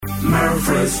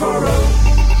Murfreesboro.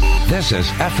 This is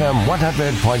FM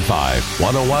 100.5,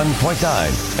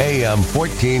 101.9, AM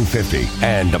 1450,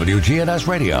 and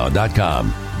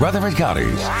WGNSradio.com. Rutherford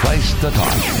County's place to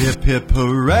talk. Hip, hip,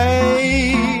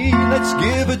 hooray, let's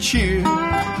give a cheer.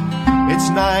 It's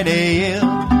 9 a.m.,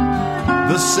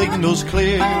 the signal's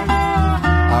clear.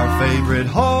 Our favorite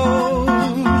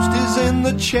host is in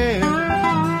the chair.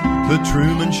 The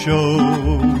Truman Show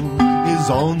is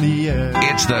on the air.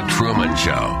 It's The Truman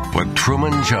Show with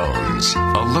Truman Jones.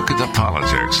 A look at the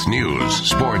politics, news,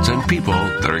 sports, and people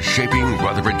that are shaping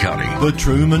Rutherford County. The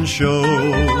Truman Show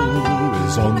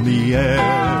is on the air.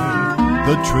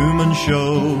 The Truman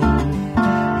Show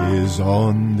is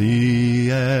on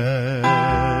the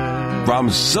air. From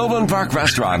Sylvan Park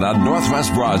Restaurant on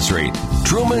Northwest Broad Street,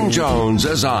 Truman Jones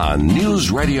is on News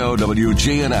Radio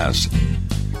WGNS.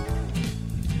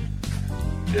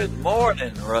 Good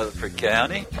morning, Rutherford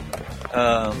County.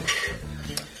 Of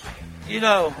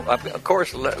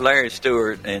course, Larry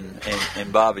Stewart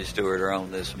and Bobby Stewart are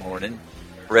on this morning,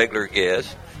 regular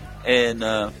guests. And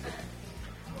I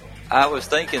was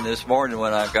thinking this morning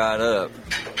when I got up,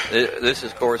 this,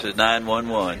 of course, is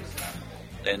 911,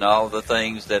 and all the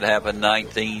things that happened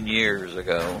 19 years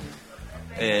ago,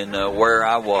 and where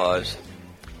I was.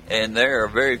 And there are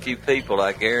very few people,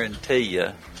 I guarantee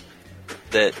you,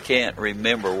 that can't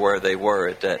remember where they were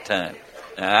at that time.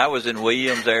 Now, I was in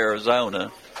Williams,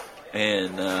 Arizona,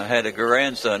 and had a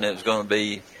grandson that was going to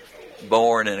be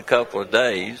born in a couple of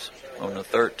days on the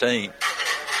 13th,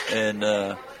 and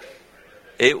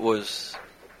it was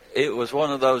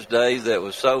one of those days that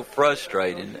was so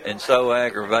frustrating and so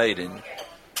aggravating,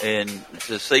 and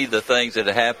to see the things that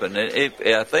happened. I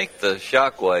think the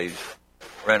shockwaves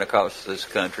ran across this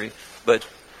country, but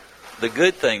the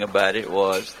good thing about it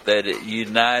was that it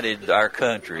united our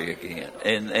country again,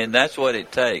 and that's what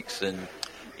it takes. And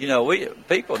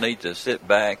people need to sit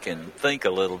back and think a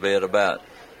little bit about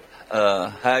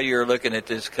how you're looking at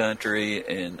this country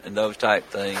and those type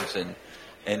things,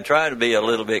 and try to be a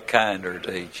little bit kinder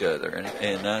to each other.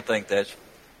 And I think that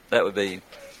would be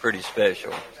pretty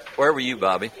special. Where were you,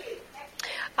 Bobby?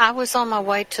 I was on my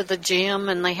way to the gym,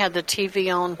 and they had the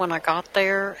TV on when I got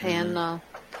there, and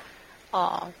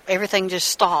everything just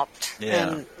stopped,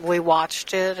 and we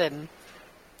watched it and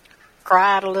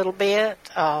cried a little bit.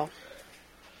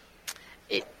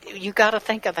 You got to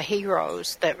think of the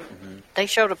heroes that they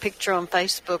showed a picture on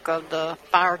Facebook of the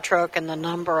fire truck and the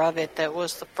number of it that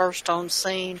was the first on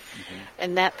scene,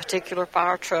 and that particular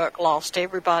fire truck lost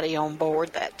everybody on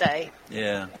board that day.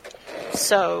 Yeah.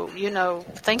 So,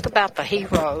 think about the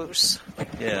heroes.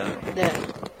 Yeah.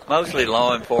 Mostly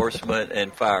law enforcement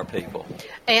and fire people.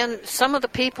 And some of the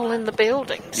people in the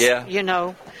buildings. Yeah.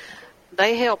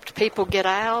 They helped people get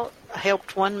out,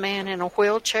 helped one man in a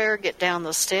wheelchair get down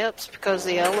the steps because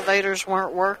the elevators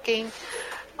weren't working.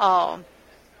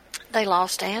 They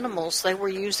lost animals. They were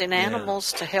using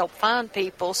animals to help find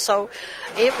people. So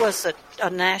it was a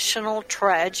national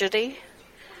tragedy.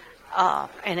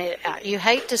 And you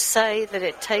hate to say that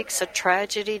it takes a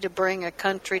tragedy to bring a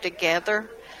country together,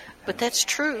 but that's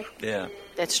true. Yeah.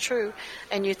 That's true.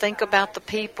 And you think about the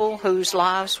people whose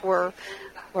lives were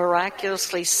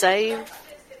miraculously saved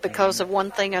because of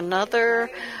one thing or another.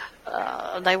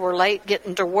 They were late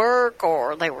getting to work,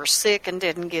 or they were sick and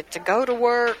didn't get to go to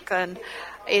work. And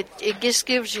it just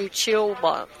gives you chill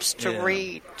bumps to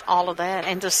read all of that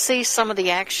and to see some of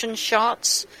the action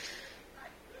shots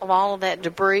of all of that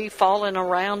debris falling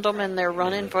around them, and they're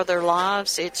running for their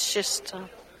lives. It's just,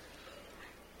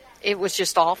 it was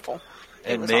just awful.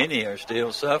 And many are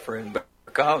still suffering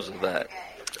because of that.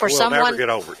 We'll never get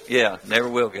over it. Yeah, never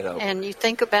will get over it. And you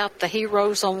think about the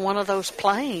heroes on one of those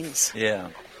planes. Yeah.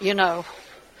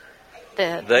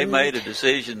 That they made a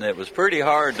decision that was pretty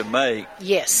hard to make.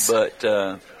 Yes. But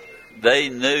they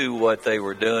knew what they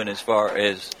were doing as far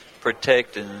as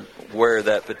protecting where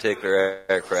that particular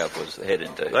aircraft was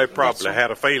heading to. They probably had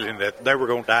a feeling that they were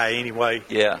going to die anyway.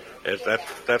 Yeah.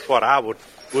 That's what I would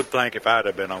think if I'd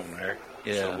have been on there.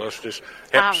 Yeah. So let's just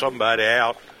help somebody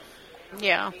out.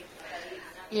 Yeah.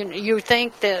 You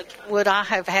think that would I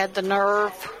have had the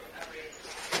nerve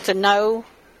to know,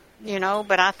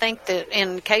 but I think that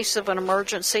in case of an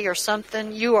emergency or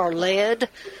something, you are led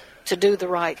to do the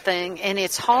right thing. And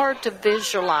it's hard to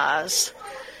visualize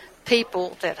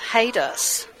people that hate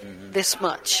us this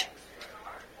much,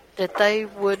 that they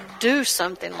would do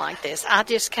something like this. I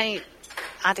just can't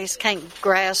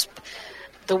grasp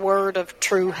the word of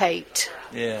true hate.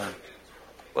 Yeah.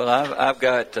 Well, I've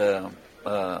got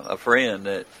a friend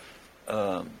that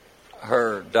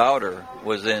her daughter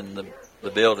was in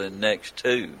the building next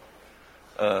to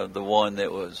the one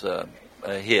that was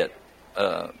hit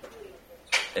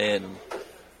and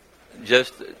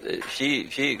just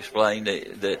she explained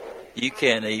that you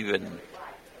can't even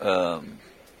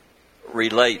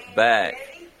relate back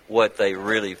what they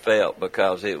really felt,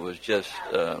 because it was just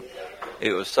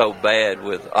it was so bad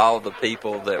with all the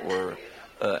people that were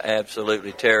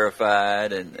absolutely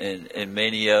terrified, and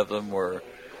many of them were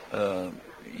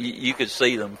you could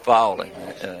see them falling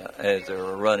as they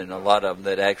were running. A lot of them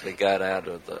that actually got out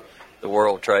of the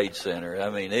World Trade Center. I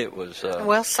mean, it was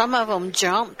well, some of them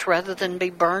jumped rather than be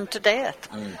burned to death.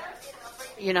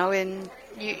 You know, and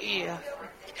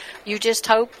you just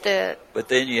hope that. But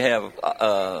then you have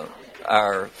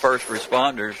our first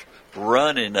responders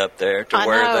running up there to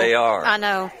where they are. I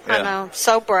know.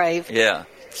 So brave. Yeah.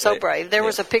 So brave. There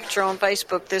was a picture on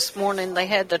Facebook this morning. They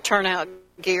had the turnout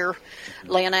gear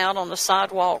laying out on the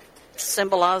sidewalk,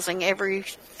 symbolizing every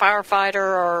firefighter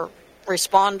or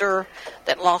responder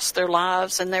that lost their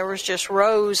lives, and there was just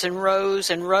rows and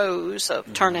rows and rows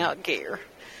of turnout gear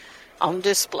on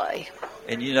display.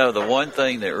 And you know, the one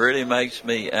thing that really makes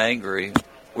me angry,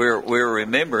 we're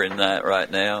remembering that right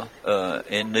now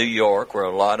in New York, where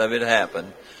a lot of it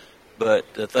happened.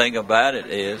 But the thing about it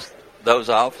is, those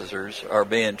officers are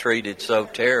being treated so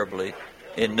terribly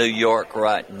in New York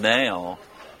right now.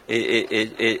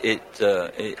 It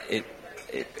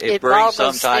brings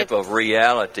some type of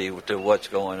reality to what's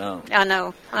going on. I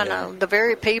know. The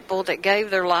very people that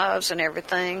gave their lives and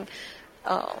everything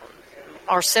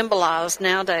are symbolized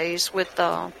nowadays with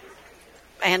Antifa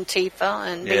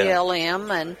and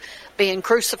BLM and being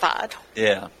crucified.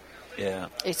 Yeah.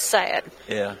 It's sad.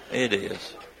 Yeah, it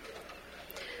is.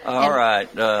 All right,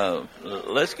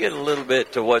 let's get a little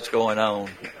bit to what's going on,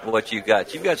 what you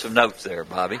got. You've got some notes there,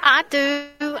 Bobby. I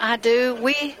do.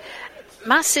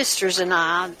 My sisters and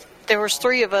I, there was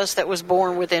 3 of us that was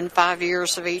born within 5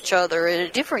 years of each other. And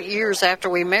at different years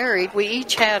after we married, we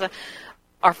each had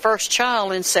our first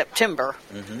child in September.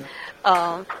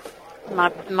 My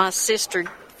sister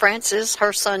Frances,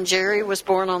 her son Jerry, was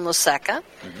born on the 2nd.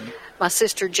 My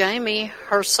sister Jamie,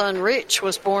 her son Rich,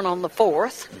 was born on the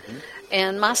 4th.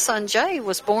 And my son Jay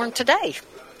was born today.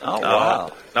 Oh,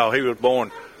 wow. No, he was born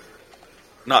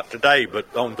not today,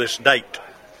 but on this date.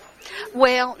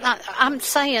 Well, I'm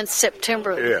saying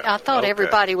September. Yeah, I thought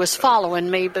everybody was following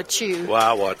me, but you. Well,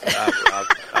 I wasn't.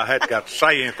 I hadn't got to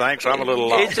say anything, so I'm a little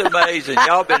lost. It's amazing.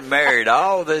 Y'all been married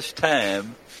all this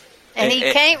time. And he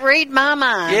can't read my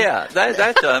mind. Yeah,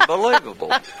 that's unbelievable.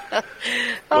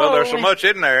 Well, there's so much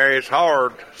in there, it's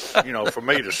hard, for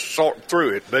me to sort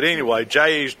through it. But anyway,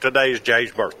 today's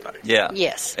Jay's birthday. Yeah.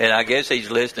 Yes. And I guess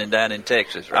he's listening down in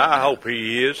Texas right now. I hope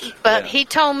he is. But he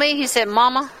told me, he said,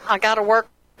 Mama, I got to work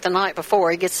the night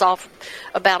before. He gets off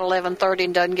about 11:30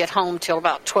 and doesn't get home till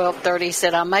about 12:30. He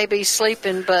said, I may be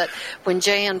sleeping, but when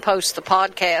Jan posts the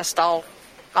podcast,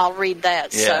 I'll read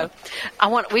that. Yeah.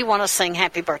 So we want to sing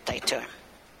happy birthday to him.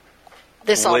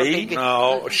 This ought to be good.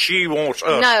 No, she wants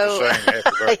us to sing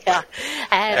happy birthday. Yeah.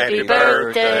 Happy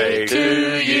birthday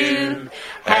to you.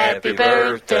 Happy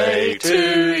birthday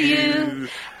to you.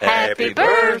 Happy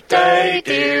birthday,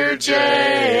 dear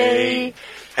Jay.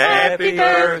 Happy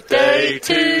birthday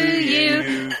to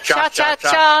you.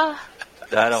 Cha-cha-cha.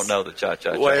 I don't know the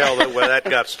cha-cha-cha. Well, that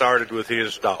got started with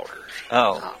his daughter.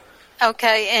 Oh.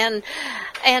 Okay, and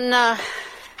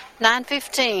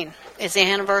 9/15 is the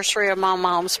anniversary of my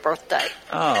mom's birthday.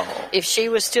 Oh. If she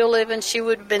was still living, she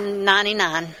would have been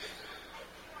 99.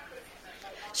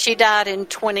 She died in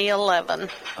 2011.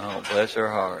 Oh, bless her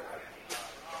heart.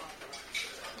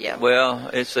 Yeah. Well,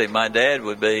 let's see. My dad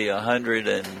would be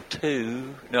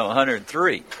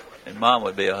 103, and Mom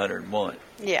would be 101.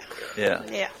 Yeah. Yeah.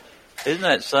 Yeah. Isn't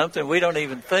that something? We don't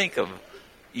even think of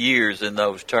years in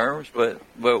those terms, but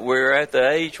we're at the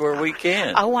age where we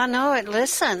can. Oh, I know it.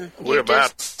 Listen. We're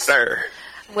about there.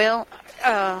 Well,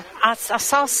 I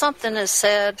saw something that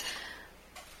said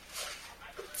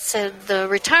the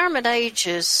retirement age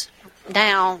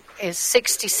now is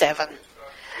 67,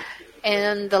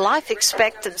 and the life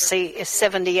expectancy is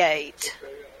 78.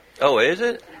 Oh, is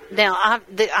it? Now,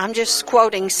 I'm just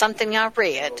quoting something I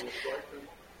read.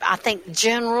 I think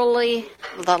generally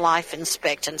the life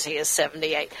expectancy is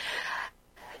 78.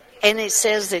 And it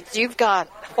says that you've got,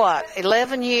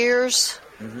 11 years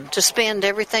to spend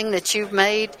everything that you've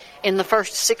made in the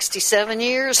first 67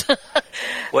 years?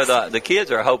 Well, the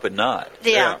kids are hoping not.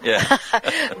 Yeah.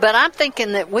 But I'm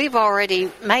thinking that we've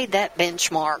already made that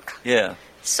benchmark. Yeah.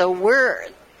 So we're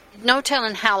no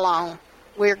telling how long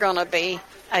we're going to be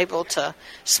able to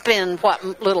spend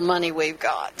what little money we've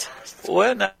got.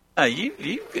 Well, now,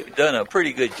 you've done a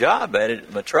pretty good job at it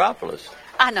at Metropolis.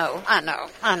 I know.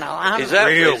 Is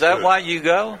that why you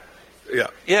go? Yeah.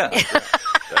 Yeah.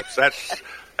 That's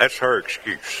That's her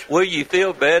excuse. Will you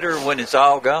feel better when it's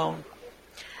all gone?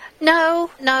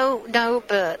 No,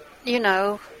 but,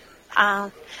 I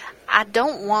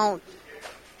don't want...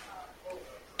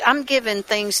 I'm giving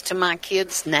things to my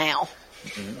kids now,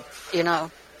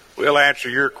 We'll answer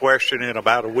your question in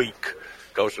about a week,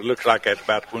 because it looks like that's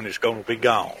about when it's going to be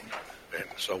gone. And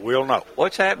so we'll know.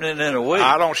 What's happening in a week?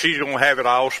 She's going to have it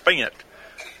all spent.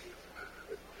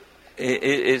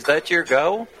 Is that your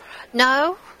goal?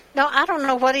 No, I don't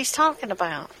know what he's talking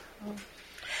about.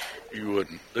 You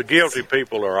wouldn't. The guilty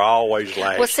people are always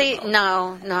last. Well, see,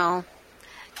 no.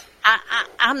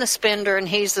 I'm the spender and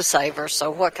he's the saver, so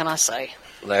what can I say?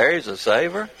 Larry's a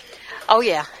saver? Oh,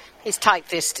 yeah. He's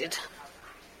tight-fisted.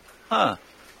 Huh.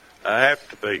 I have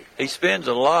to be. He spends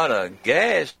a lot of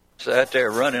gas out there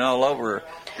running all over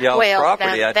y'all's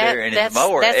property out there in his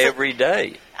mower every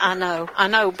day. I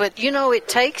know, but it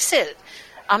takes it.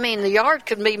 I mean, the yard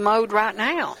could be mowed right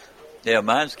now. Yeah,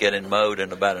 mine's getting mowed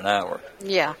in about an hour.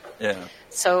 Yeah. Yeah.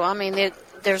 So, I mean,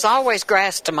 there's always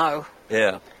grass to mow.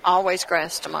 Yeah. Always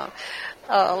grass to mow.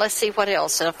 Let's see what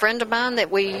else. A friend of mine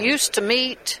that we used to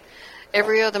meet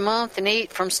every other month and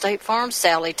eat from State Farm,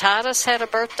 Sally Titus, had a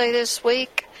birthday this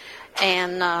week.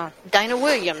 And Dana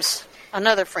Williams,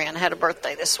 another friend, had a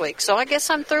birthday this week. So I guess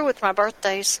I'm through with my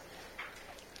birthdays.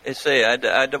 Let's see. I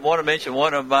want to mention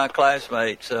one of my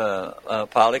classmates,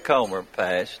 Polly Comer,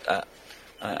 passed.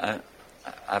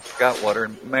 I forgot what her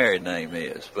married name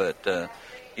is, but,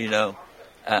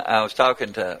 I was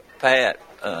talking to Pat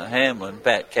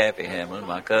Cappy Hamlin,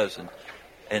 my cousin,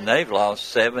 and they've lost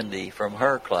 70 from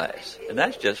her class. And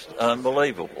that's just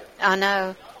unbelievable. I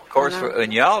know. Of course,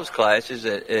 in y'all's classes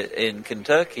in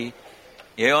Kentucky,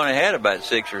 you only had about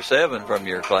 6 or 7 from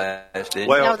your class, didn't you?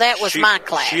 Well, no, that was my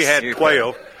class. She had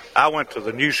 12. I went to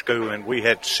the new school, and we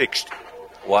had 60.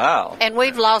 Wow. And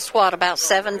we've lost, about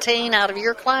 17 out of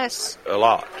your class? A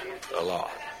lot.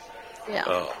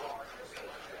 Yeah.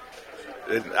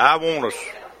 And I want to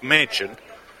mention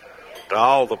to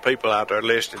all the people out there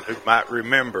listening who might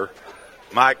remember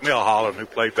Mike Milholland, who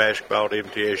played basketball at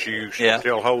MTSU,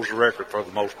 still holds the record for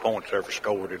the most points ever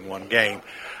scored in one game.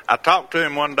 I talked to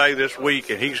him one day this week,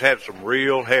 and he's had some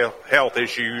real health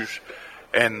issues,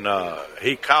 and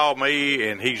he called me,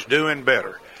 and he's doing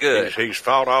better. Good. He's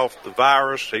fought off the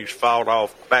virus. He's fought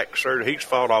off back surgery. He's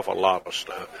fought off a lot of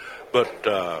stuff. But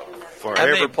how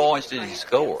many points did he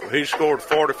score? He scored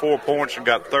 44 points and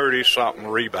got 30-something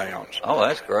rebounds. Oh,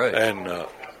 that's great. And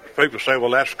people say, well,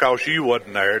 that's because you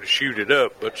wasn't there to shoot it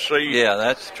up. But see... Yeah,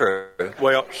 that's true.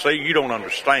 Well, see, you don't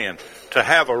understand. To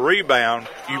have a rebound,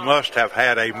 you must have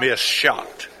had a missed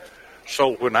shot.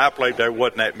 So when I played, there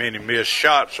wasn't that many missed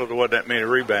shots, so there wasn't that many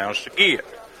rebounds to get.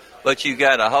 But you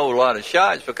got a whole lot of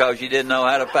shots because you didn't know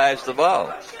how to pass the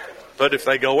ball. But if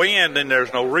they go in, then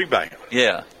there's no rebound.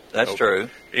 Yeah, that's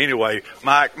true. Anyway,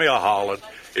 Mike Milholland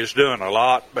is doing a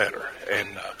lot better. And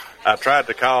I tried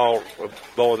to call a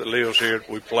boy that lives here.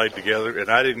 We played together,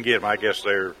 and I didn't get him. I guess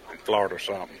they're in Florida or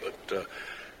something. But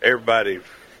everybody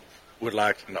would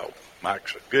like to know.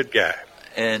 Mike's a good guy.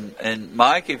 And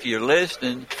Mike, if you're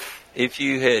listening, if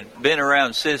you had been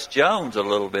around Sis Jones a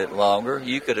little bit longer,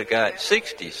 you could have got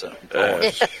 60-something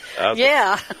points.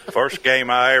 Yeah. First game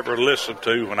I ever listened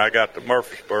to when I got to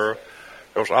Murfreesboro,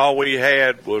 because all we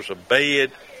had was a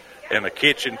bed and a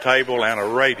kitchen table and a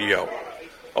radio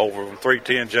over on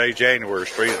 310J January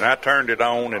Street, and I turned it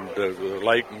on, and the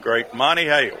late and great Monty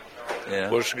Hale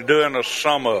was doing a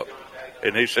sum up,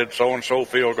 and he said so-and-so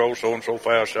field goal, so-and-so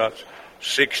foul shots,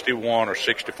 61 or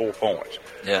 64 points.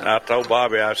 Yeah. And I told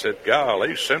Bobby, I said,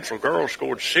 golly, Central Girls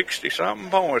scored 60-something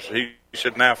points. He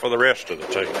said, now for the rest of the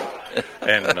team.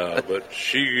 And but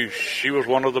she was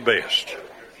one of the best.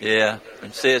 Yeah,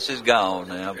 and Sis is gone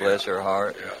now, bless her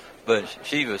heart. Yeah. But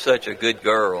she was such a good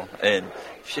girl, and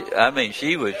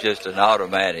she was just an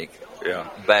automatic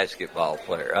basketball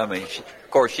player. I mean,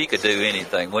 of course, she could do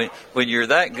anything. When you're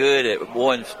that good at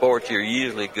one sport, you're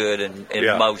usually good in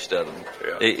most of them,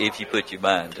 if you put your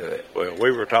mind to it. Well,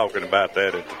 we were talking about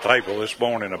that at the table this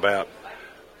morning about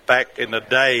back in the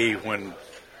day when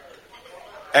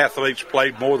athletes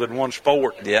played more than one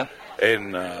sport. Yeah,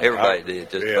 and everybody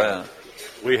did just about.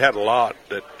 We had a lot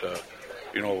that,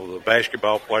 the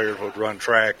basketball players would run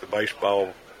track, the baseball,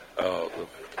 the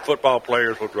football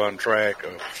players would run track.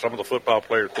 Some of the football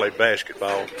players played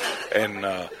basketball. And,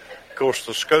 of course,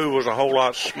 the school was a whole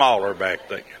lot smaller back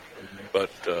then. But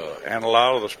and a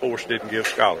lot of the sports didn't give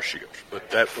scholarships.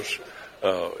 But that was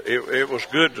it was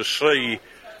good to see.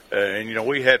 And,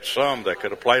 we had some that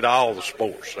could have played all the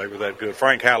sports. They were that good.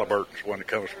 Frank Halliburton's one that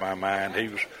comes to my mind. He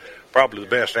was probably the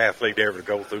best athlete ever to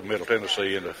go through Middle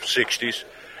Tennessee in the 60s.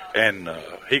 And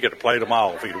he could have played them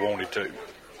all if he'd wanted to.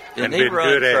 Didn't and he been run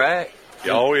good track? at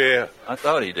it. Oh, yeah. I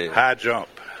thought he did. High jump,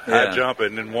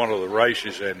 and in one of the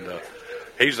races, and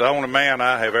he's the only man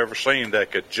I have ever seen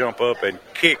that could jump up and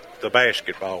kick the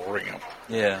basketball rim.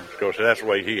 Yeah. Because that's the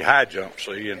way he high jumps,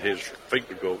 see, and his feet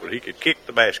would go, but he could kick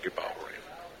the basketball rim.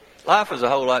 Life was a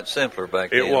whole lot simpler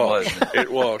back then, wasn't it?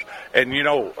 It was. And,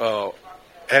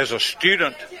 as a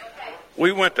student,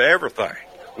 we went to everything.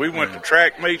 We went to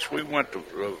track meets. We went to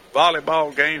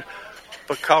volleyball games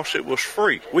because it was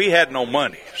free. We had no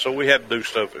money, so we had to do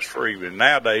stuff that's free. And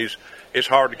nowadays, it's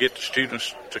hard to get the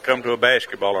students to come to a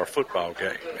basketball or football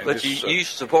game. And but you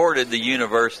supported the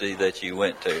university that you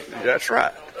went to. That's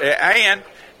right. And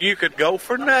you could go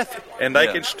for nothing, and they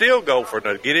can still go for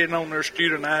nothing. Get in on their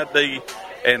student ID,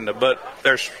 but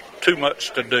there's too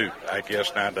much to do, I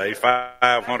guess, nowadays.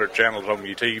 500 channels on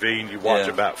your TV, and you watch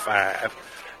about 5.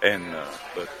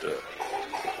 But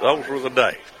those were the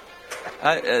days.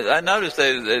 I noticed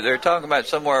they're talking about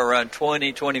somewhere around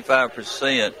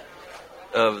 25%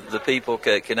 of the people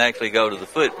can actually go to the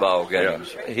football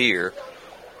games here.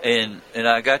 And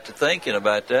I got to thinking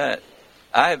about that.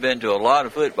 I have been to a lot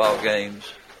of football games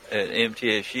at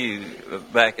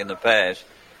MTSU back in the past,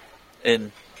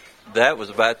 and that was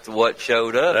about what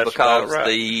showed up because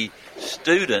the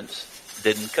students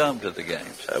didn't come to the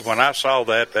games. When I saw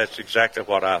that, that's exactly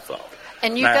what I thought.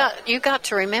 And you got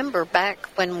to remember back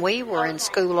when we were in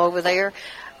school over there,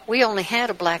 we only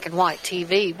had a black and white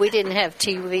TV. We didn't have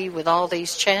TV with all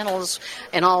these channels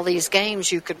and all these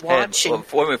games you could watch.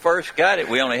 When we first got it,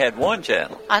 we only had one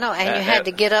channel. I know, and you had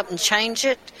to get up and change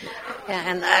it.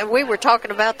 And we were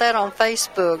talking about that on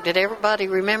Facebook. Did everybody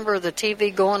remember the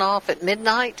TV going off at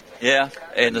midnight? Yeah,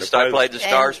 and the star played the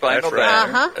Star Spangled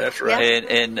Banner. That's right.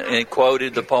 And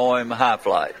quoted the poem High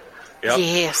Flight. Yep.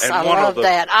 Yes, I love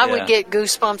that. I would get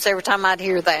goosebumps every time I'd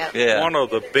hear that. Yeah. One of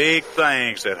the big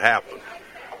things that happened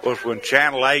was when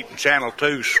Channel 8 and Channel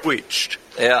 2 switched.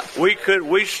 Yeah.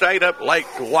 We stayed up late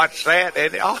to watch that,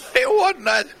 and it wasn't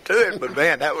nothing to it, but,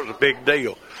 man, that was a big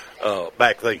deal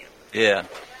back then. Yeah.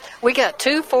 We got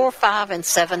 2, 4, 5, and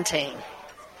 17.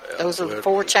 Those are the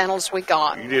 4 channels we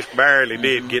got. You just barely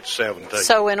did get 17.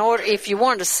 So if you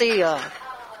wanted to see a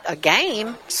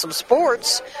game, some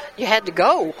sports, you had to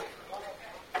go.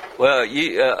 Well,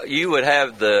 you would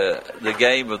have the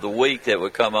game of the week that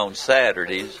would come on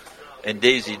Saturdays, and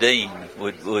Dizzy Dean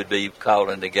would be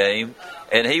calling the game,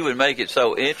 and he would make it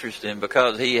so interesting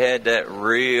because he had that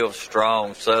real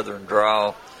strong Southern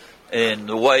drawl, and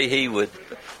the way he would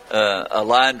a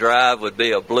line drive would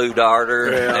be a blue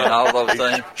darter and all those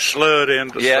things. Slud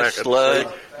into second.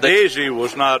 Slud. Dizzy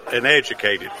was not an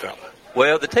educated fella.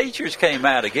 Well, the teachers came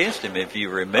out against him, if you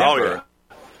remember. Oh, yeah.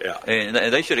 Yeah.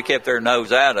 And they should have kept their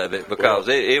nose out of it because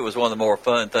it was one of the more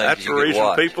fun things that's you could watch. That's the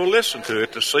reason people listened to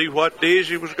it, to see what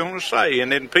Dizzy was going to say.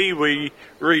 And then Pee Wee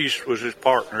Reese was his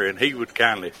partner, and he would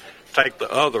kindly take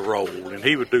the other role, and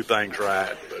he would do things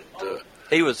right. But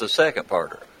he was the second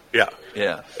partner. Yeah.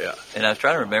 Yeah. Yeah. And I was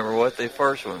trying to remember what the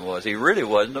first one was. He really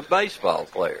wasn't a baseball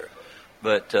player.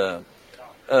 But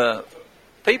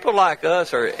people like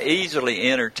us are easily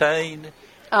entertained.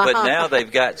 But now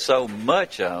they've got so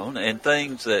much on and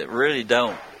things that really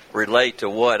don't relate to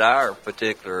what our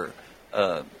particular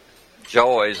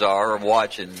joys are of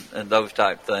watching and those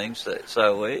type things.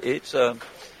 So it's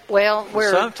well,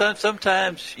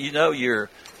 sometimes you're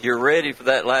ready for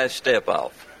that last step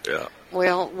off. Yeah.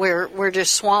 Well, we're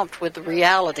just swamped with the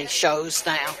reality shows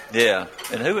now. Yeah,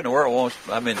 and who in the world wants?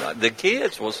 I mean, the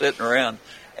kids will sit around,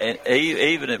 and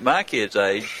even at my kids'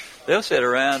 age, they'll sit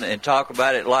around and talk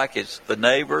about it like it's the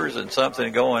neighbors and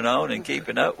something going on and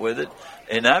keeping up with it.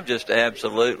 And I'm just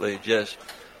absolutely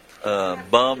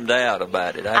bummed out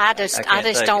about it. I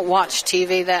just don't watch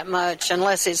TV that much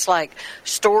unless it's like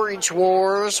Storage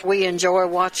Wars. We enjoy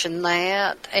watching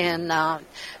that, and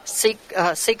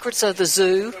Secrets of the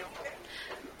Zoo,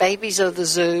 Babies of the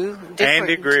Zoo.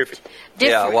 Andy Griffith.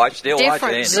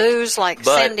 Different zoos like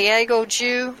San Diego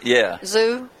Zoo. Yeah.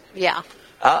 Zoo. Yeah.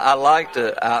 I like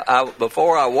to.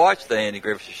 Before I watch the Andy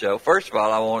Griffith Show, first of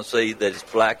all, I want to see that it's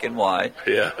black and white.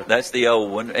 Yeah. That's the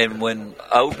old one. And when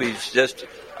Opie's just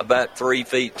about 3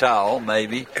 feet tall,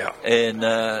 maybe,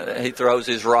 and he throws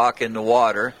his rock in the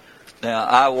water. Now,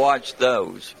 I watch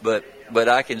those, but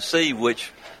I can see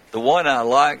the one I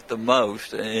like the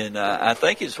most, and I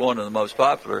think it's one of the most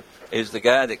popular, is the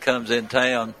guy that comes in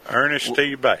town. Ernest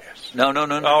T. Bass. No.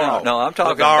 I'm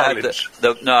talking about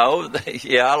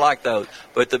yeah, I like those.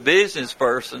 But the business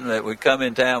person that would come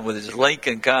in town with his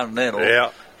Lincoln Continental.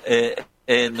 Yeah.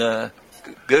 And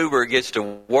Goober gets to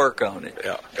work on it.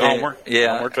 Yeah. Gomer.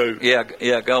 Gomer too.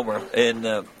 Yeah, Gomer.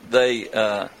 And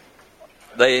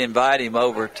they invite him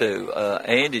over to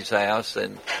Andy's house,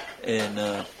 and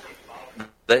and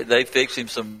they fixed him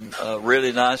some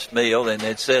really nice meal, and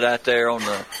they'd sit out there on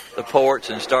the porch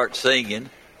and start singing,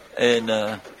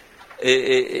 and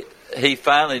he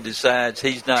finally decides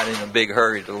he's not in a big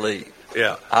hurry to leave.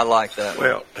 Yeah, I like that.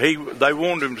 Well, they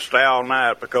wanted him to stay all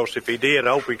night because if he did,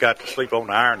 I hope he got to sleep on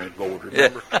the ironing board.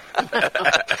 Remember? Yeah.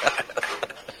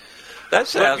 That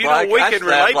sounds we like can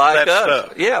relate like to that us.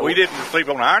 stuff. Yeah, we didn't sleep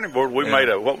on the ironing board. We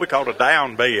made what we called a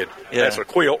down bed. Yeah. That's a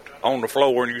quilt on the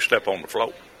floor, and you step on the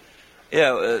floor.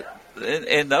 Yeah,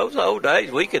 in those old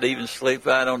days, we could even sleep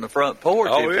out on the front porch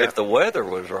if the weather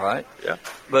was right. Yeah,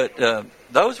 but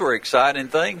those were exciting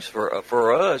things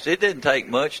for us. It didn't take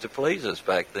much to please us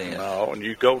back then. No, and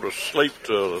you go to sleep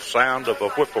to the sound of a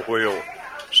whippoorwill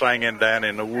singing down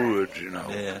in the woods.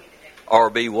 Yeah. Or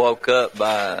be woke up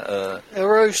by a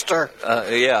rooster.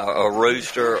 A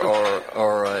rooster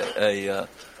or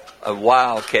a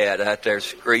wildcat out there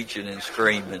screeching and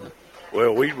screaming.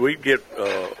 Well, we'd get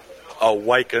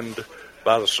awakened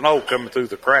by the snow coming through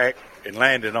the crack and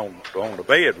landing on the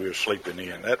bed we were sleeping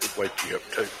in. That would wake you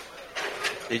up too.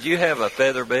 Did you have a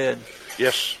feather bed?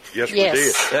 Yes, we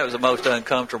did. That was the most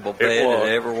uncomfortable bed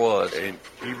it ever was. And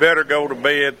you better go to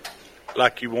bed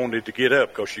like you wanted to get up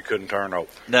because you couldn't turn over.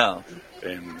 No.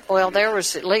 Well, there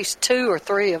was at least 2 or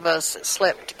 3 of us that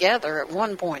slept together at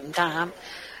one point in time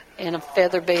in a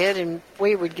feather bed, and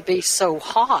we would be so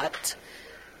hot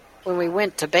when we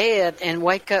went to bed and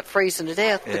wake up freezing to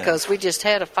death because we just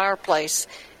had a fireplace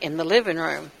in the living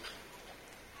room.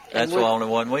 That's the only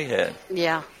one we had.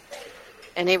 Yeah.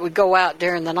 And it would go out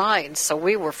during the night, and so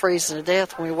we were freezing to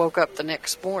death when we woke up the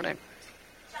next morning.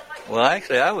 Well,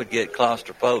 actually, I would get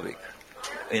claustrophobic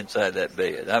inside that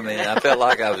bed. I mean, I felt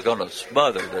like I was going to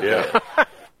smother to death.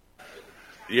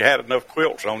 You had enough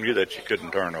quilts on you that you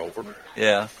couldn't turn over.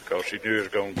 Yeah. Because you knew it was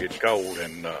going to get cold.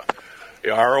 And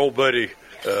our old buddy,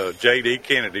 J.D.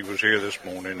 Kennedy, was here this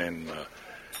morning. And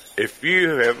if you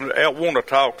want to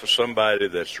talk to somebody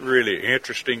that's really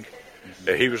interesting,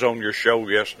 he was on your show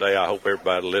yesterday. I hope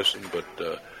everybody listened.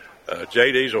 But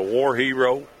J.D.'s a war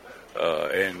hero,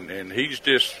 and he's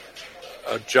just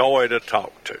a joy to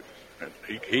talk to. And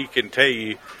he can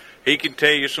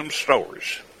tell you some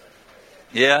stories.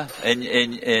 Yeah,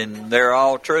 and they're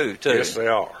all true too. Yes, they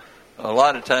are. A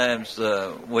lot of times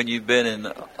when you've been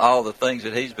in all the things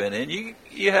that he's been in,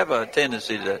 you have a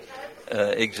tendency to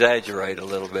exaggerate a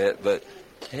little bit, but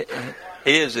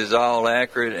his is all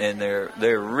accurate, and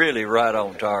they're really right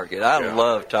on target. I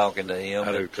love talking to him.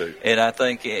 I do too. And I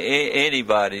think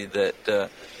anybody that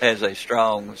has a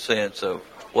strong sense of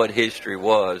what history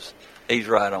was, he's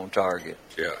right on target.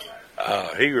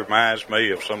 Yeah. He reminds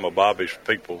me of some of Bobby's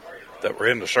people that were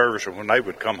in the service, and when they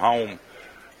would come home,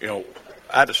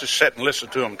 I just sit and listen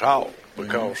to them talk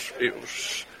because it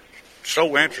was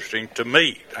so interesting to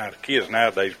me. Now, the kids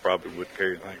nowadays probably wouldn't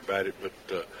care anything about it,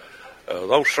 but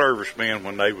those servicemen,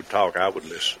 when they would talk, I would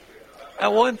listen.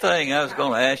 Now, one thing I was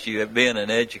going to ask you, being an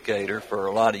educator for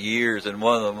a lot of years and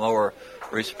one of the more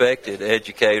respected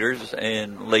educators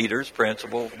and leaders,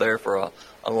 principal there for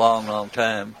a long, long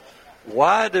time,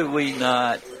 why do we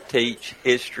not teach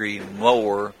history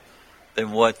more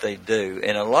than what they do?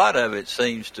 And a lot of it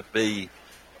seems to be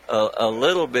a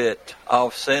little bit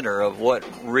off center of what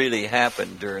really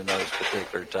happened during those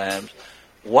particular times.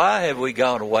 Why have we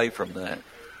gone away from that?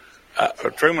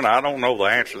 Truman, I don't know the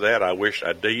answer to that. I wish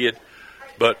I did.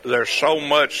 But there's so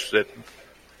much that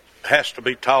has to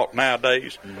be taught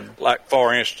nowadays. Like,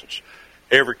 for instance,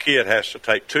 every kid has to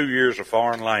take 2 years of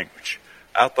foreign language.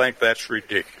 I think that's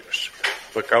ridiculous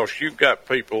because you've got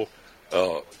people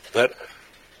that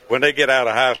when they get out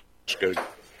of high school,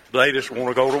 they just want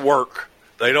to go to work.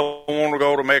 They don't want to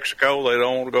go to Mexico. They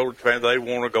don't want to go to Japan. They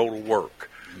want to go to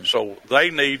work. So they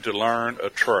need to learn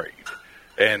a trade.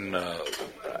 And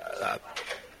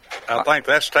I think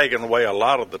that's taken away a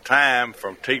lot of the time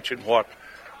from teaching what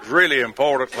is really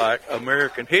important, like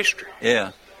American history.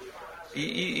 Yeah.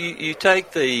 You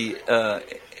take the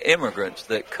immigrants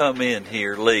that come in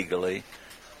here legally.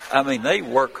 I mean, they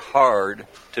work hard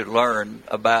to learn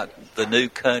about the new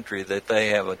country that they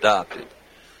have adopted.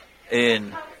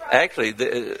 And actually,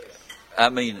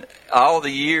 all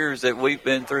the years that we've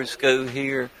been through school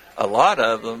here, a lot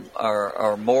of them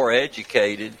are more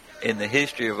educated in the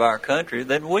history of our country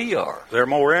than we are. They're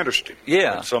more interested.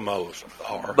 Yeah. Than some of us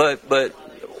are. But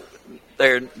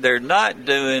they're not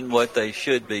doing what they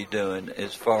should be doing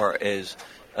as far as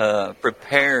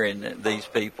preparing these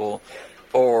people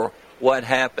for what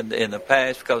happened in the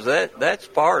past, because that's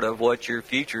part of what your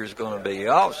future is going to be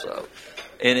also.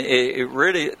 And it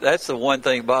really, that's the one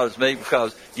thing that bothers me,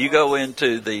 because you go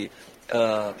into the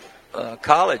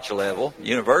college level,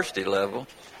 university level,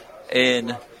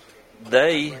 and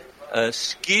they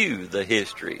skew the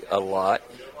history a lot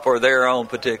for their own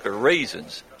particular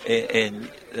reasons, and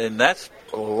that's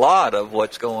a lot of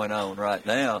what's going on right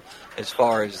now as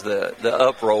far as the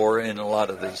uproar in a lot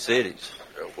of these cities.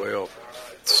 Well,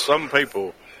 some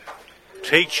people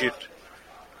teach it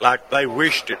like they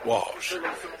wished it was,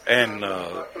 and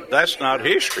that's not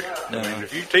history. No. I mean,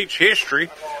 if you teach history,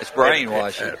 It's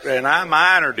brainwashing. and I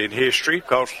minored in history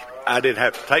because I didn't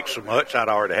have to take so much; I'd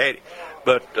already had it.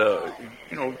 But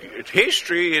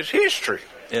history is history.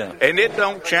 Yeah. And it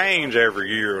don't change every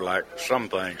year like some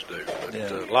things do.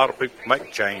 But a lot of people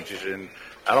make changes, and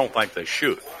I don't think they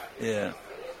should. Yeah.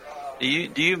 Do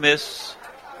you miss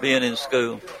being in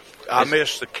school? I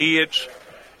miss the kids,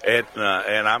 and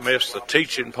I miss the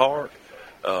teaching part.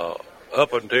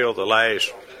 Up until the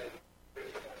last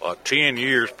 10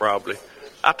 years, probably,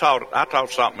 I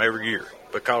taught something every year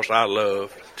because I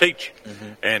love teaching.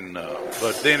 And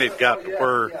but then it got to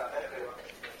where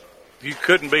you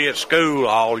couldn't be at school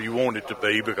all you wanted to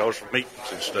be because of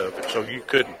meetings and stuff, and so you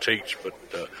couldn't teach. But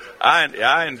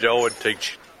I enjoyed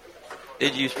teaching.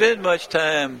 Did you spend much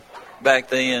time back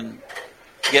then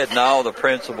getting all the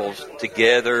principals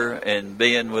together and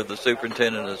being with the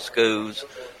superintendent of schools?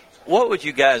 What would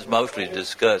you guys mostly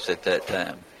discuss at that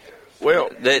time? Well,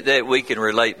 That we can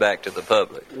relate back to the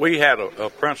public. we had a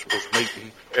principals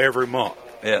meeting every month.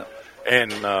 Yeah.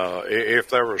 And if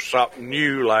there was something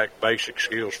new, like basic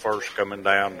skills first coming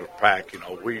down the pack,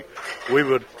 we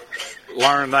would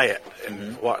learn that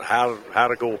and how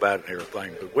to go about it and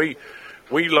everything. But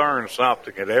we learned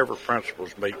something at every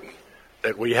principal's meeting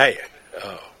that we had,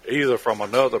 either from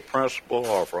another principal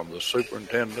or from the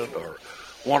superintendent or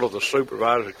one of the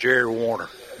supervisors, Jerry Warner.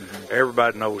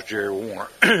 Everybody knows Jerry Warner.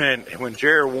 And when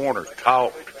Jerry Warner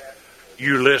talked,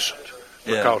 you listened.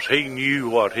 Because he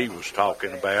knew what he was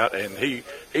talking about, and he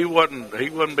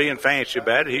wasn't being fancy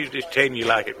about it. He was just telling you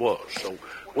like it was. So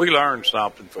we learned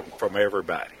something from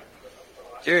everybody.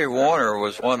 Jerry Warner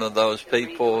was one of those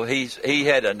people. He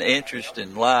had an interest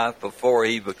in life before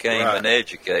he became an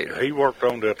educator. He worked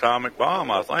on the atomic bomb,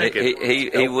 I think.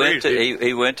 He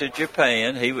went to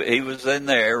Japan. He was in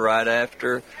there right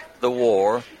after the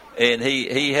war, and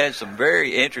he had some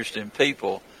very interesting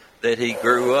people that he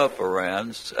grew up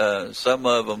around. Some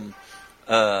of them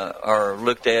are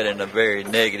looked at in a very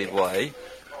negative way,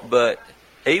 but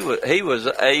he was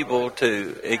able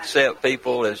to accept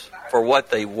people as for what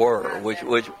they were,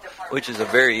 which is a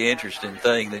very interesting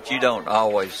thing that you don't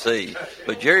always see.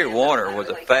 But Jerry Warner was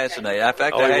a fascinating. In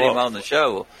fact, I had him on the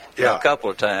show a couple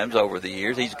of times over the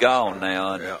years. He's gone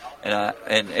now,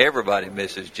 and everybody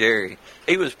misses Jerry.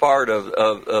 He was part of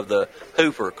the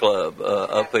Hooper Club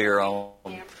up here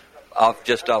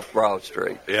just off Broad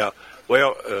Street. Yeah.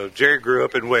 Well, Jerry grew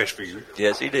up in Westview.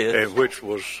 Yes, he did. And which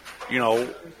was,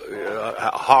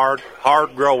 hard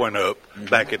growing up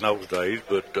back in those days.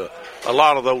 But a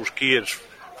lot of those kids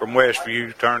from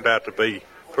Westview turned out to be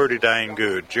pretty dang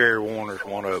good. Jerry Warner's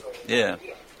one of them. Yeah.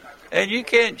 And you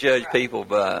can't judge people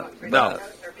by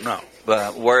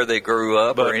where they grew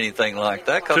up or anything like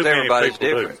that, because everybody's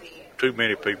different. Too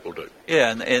many people do.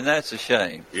 Yeah, and that's a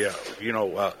shame. Yeah.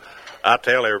 I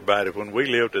tell everybody, when we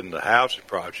lived in the housing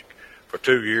project for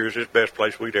 2 years, it's the best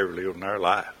place we'd ever lived in our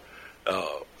life.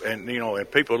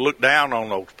 And people look down on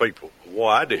those people. Well,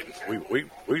 I didn't.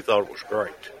 We thought it was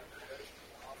great.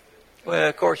 Well,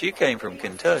 of course, you came from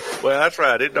Kentucky. Well, that's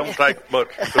right. It don't take much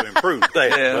to improve that.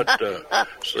 Yeah. But,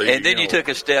 and then you took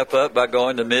a step up by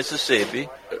going to Mississippi,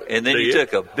 and then you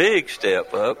took a big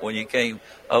step up when you came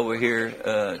over here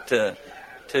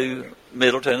to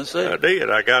Middle Tennessee. I did.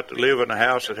 I got to live in a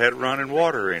house that had running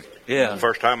water in it. Yeah. The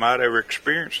first time I'd ever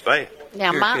experienced that.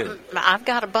 Now, I've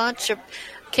got a bunch of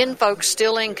kinfolks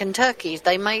still in Kentucky.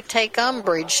 They may take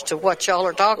umbrage to what y'all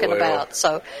are talking about.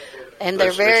 So, and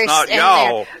they're very it's not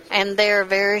y'all. and they're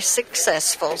very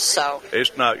successful. So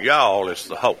it's not y'all. It's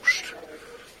the host.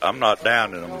 I'm not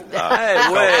down in them. Hey,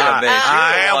 wait a minute.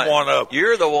 I am one of them.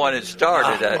 You're the one that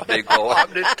started that, big boy.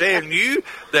 I'm just telling you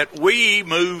that we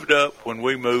moved up when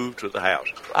we moved to the house.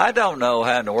 I don't know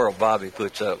how in the world Bobby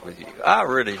puts up with you. I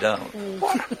really don't.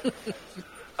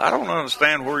 I don't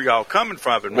understand where y'all coming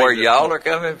from. Where y'all are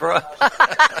coming from?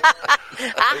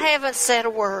 I haven't said a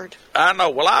word. I know.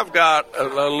 Well, I've got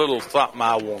a little something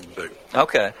I want to do.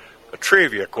 Okay. A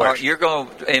trivia question. You're going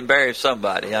to embarrass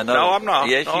somebody. I know. No, I'm not.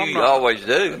 Yes, no, you always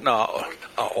do. No.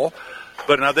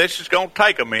 But now this is going to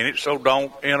take a minute, so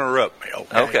don't interrupt me,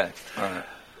 okay? Okay.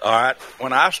 All right.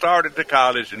 When I started to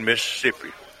college in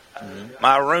Mississippi,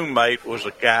 my roommate was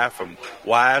a guy from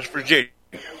Wise, Virginia.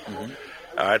 All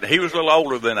right. He was a little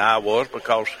older than I was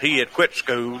because he had quit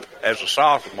school as a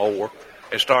sophomore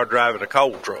and started driving a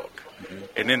coal truck.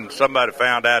 And then somebody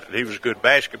found out that he was a good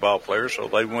basketball player, so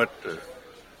they went to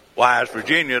Wise,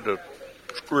 Virginia to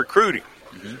recruit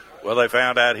him. Well, they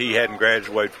found out he hadn't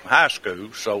graduated from high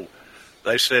school, so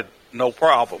they said, no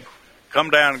problem. Come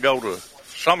down and go to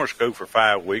summer school for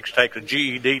 5 weeks, take a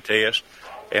GED test,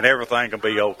 and everything will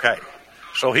be okay.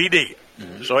 So he did.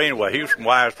 So anyway, he was from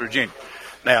Wise, Virginia.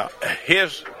 Now,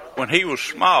 when he was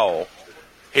small,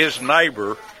 his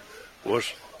neighbor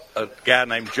was a guy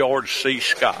named George C.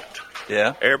 Scott.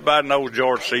 Yeah. Everybody knows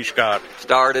George C. Scott.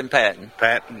 Starred in Patton.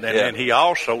 And then he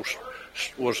also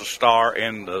was a star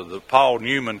in the Paul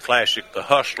Newman classic, The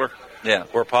Hustler,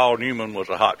 where Paul Newman was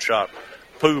a hotshot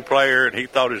pool player, and he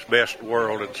thought his best in the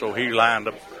world, and so he lined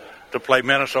up to play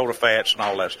Minnesota Fats and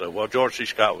all that stuff. Well, George C.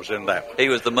 Scott was in that one. He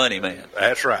was the money man.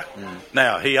 That's right.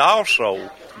 Now, he also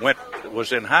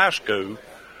was in high school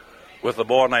with a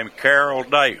boy named Carroll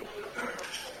Dale.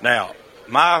 Now,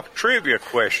 my trivia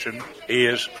question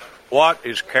is, what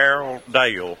is Carroll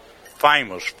Dale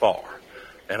famous for?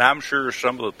 And I'm sure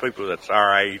some of the people that's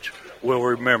our age will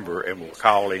remember and will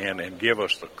call in and give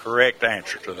us the correct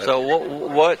answer to that. So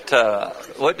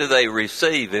what do they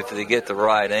receive if they get the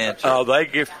right answer? They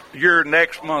give your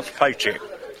next month's paycheck.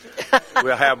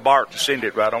 We'll have Bart to send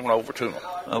it right on over to them.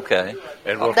 Okay.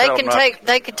 And we'll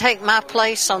they can take my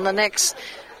place on the next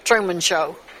Truman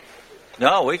Show.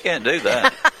 No, we can't do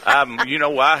that.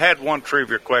 I had one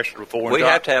trivia question before. We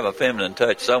have to have a feminine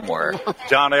touch somewhere.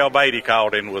 John L. Beatty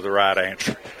called in with the right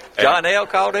answer. John L.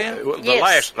 called in? The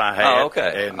last one I had. Oh,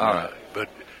 okay. And, all right. But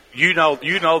you know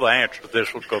the answer to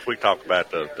this one because we talked about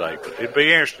it the other day. But it'd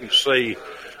be interesting to see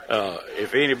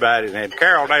if anybody. And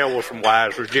Carroll Dale was from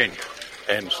Wise, Virginia,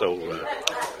 and so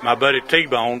my buddy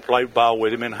T-Bone played ball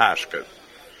with him in high school.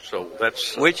 So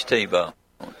that's which T-Bone?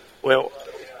 Well,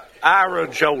 Ira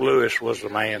Joe Lewis was the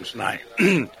man's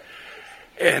name,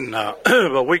 and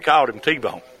but we called him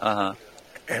T-Bone.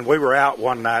 And we were out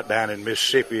one night down in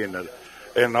Mississippi in an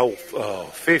old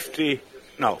 49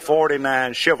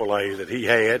 Chevrolet that he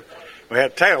had. We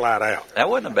had taillight out. That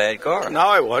wasn't a bad car.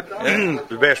 No, it wasn't.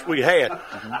 The best we had.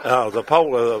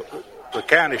 The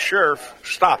county sheriff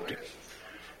stopped him,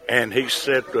 and he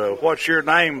said, "What's your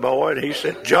name, boy?" And he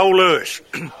said, "Joe Lewis."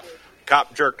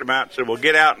 Cop jerked him out and said, "Well,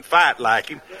 get out and fight like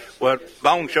him." Well,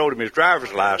 Bone showed him his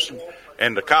driver's license,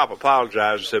 and the cop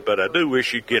apologized and said, "But I do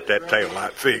wish you'd get that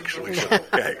taillight fixed." So he said,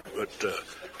 "Okay." But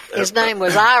his name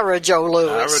was Ira Joe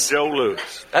Lewis. Ira Joe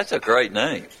Lewis. That's a great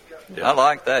name. Yeah. I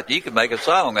like that. You could make a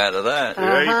song out of that.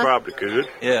 Yeah, you probably could.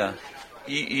 Yeah.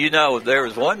 You know, there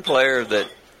was one player that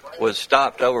was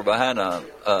stopped over behind a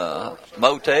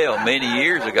motel many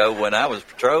years ago when I was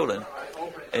patrolling.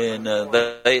 And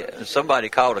somebody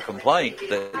called a complaint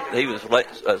that he was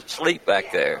asleep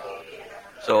back there.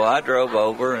 So I drove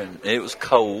over, and it was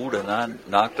cold, and I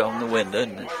knocked on the window,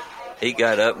 and he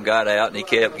got up and got out, and he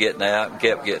kept getting out and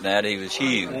kept getting out. He was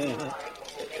huge.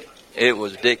 It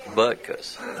was Dick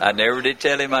Butkus. I never did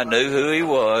tell him I knew who he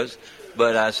was,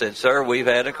 but I said, "Sir, we've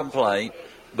had a complaint,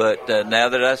 but now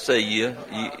that I see you,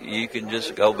 you can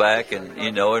just go back and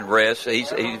rest."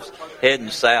 He's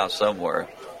heading south somewhere.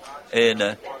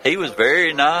 And he was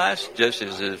very nice, just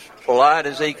as polite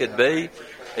as he could be,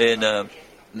 and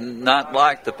not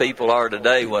like the people are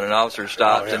today when an officer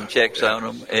stops and checks on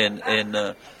them.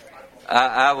 And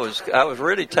I was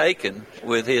really taken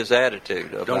with his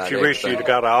attitude about Don't you everything. wish you'd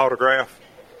got an autograph?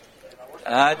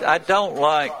 I don't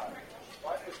like.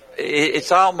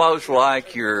 It's almost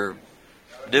like you're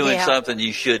doing something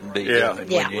you shouldn't be doing.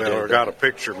 When you do I got a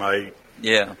picture made.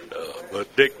 Yeah.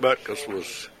 But Dick Butkus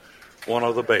was one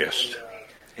of the best.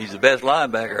 He's the best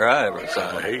linebacker I ever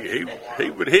saw. He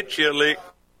would hit you a lick.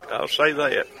 I'll say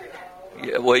that.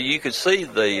 Yeah, well, you could see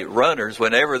the runners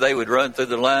whenever they would run through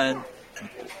the line.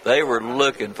 They were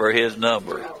looking for his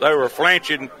number. They were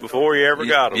flinching before he ever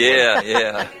got them.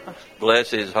 Yeah. Bless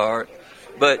his heart.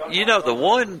 But the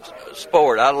one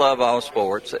sport, I love all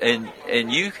sports, and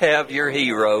you have your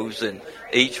heroes in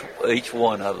each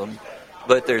one of them.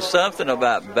 But there's something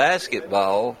about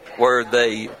basketball where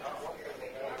they're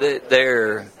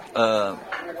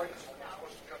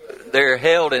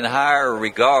held in higher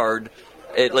regard,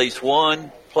 at least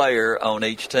one player on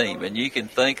each team. And you can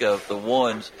think of the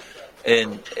ones,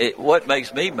 and what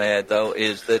makes me mad, though,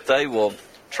 is that they will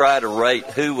try to rate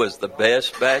who was the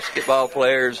best basketball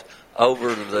players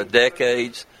over the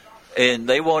decades, and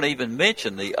they won't even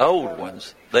mention the old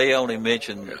ones. They only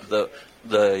mention the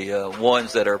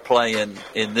ones that are playing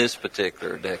in this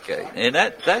particular decade. And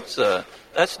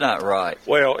that's not right.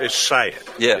 Well, it's sad.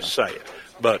 Yeah. It's sad.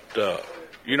 But,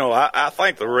 I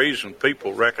think the reason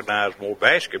people recognize more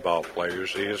basketball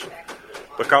players is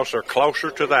because they're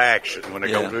closer to the action when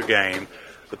they go to the game.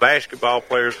 the basketball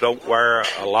players don't wear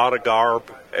a lot of garb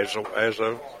as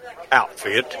a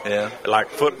outfit, like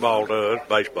football does,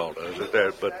 baseball does.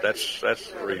 But that's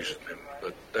the reason.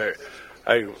 But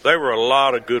there were a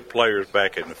lot of good players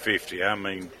back in the '50s. I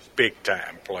mean, big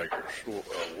time players,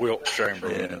 Wilt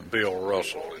Chamberlain and Bill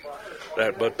Russell.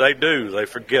 But they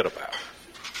forget about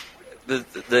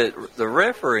it. The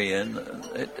refereeing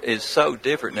is so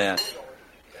different now.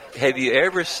 Have you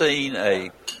ever seen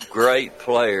a great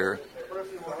player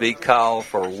be called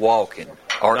for walking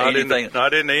or not anything?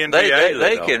 Not in the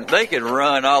NBA. They can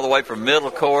run all the way from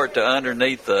middle court to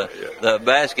underneath the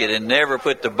basket and never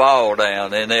put the ball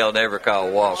down, and they'll never call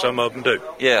walking. Some of them do.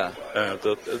 Yeah.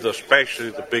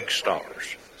 Especially the big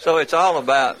stars. So it's all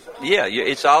about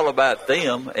it's all about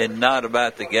them and not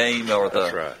about the game or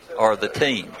the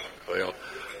team. Well,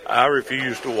 I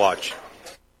refuse to watch it.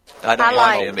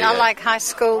 I like high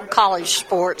school, college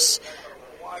sports.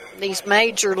 These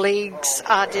major leagues,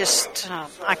 I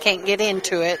can't get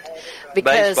into it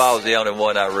because baseball's the only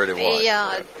one I really watch.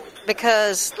 Yeah,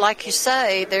 because like you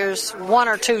say, there's one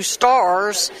or two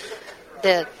stars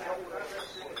that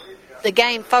the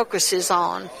game focuses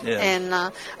on, and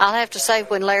I'll have to say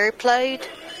when Larry played,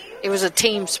 it was a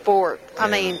team sport. I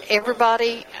mean,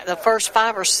 everybody, the first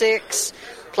 5 or 6,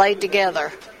 played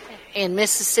together in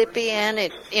Mississippi and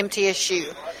at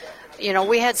MTSU. You know,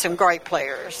 we had some great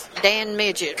players. Dan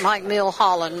Midget, Mike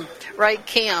Milholland, Ray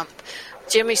Kemp,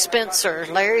 Jimmy Spencer,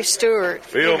 Larry Stewart.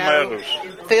 Phil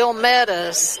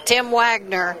Meadows, Tim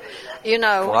Wagner, you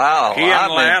know. Wow,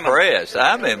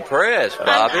 I'm impressed,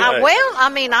 Bobby.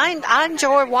 I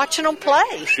enjoy watching them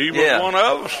play. She was one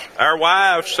of us. Our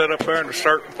wives sat up there in a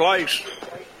certain place.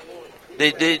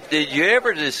 Did you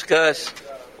ever discuss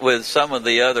with some of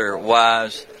the other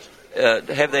wives,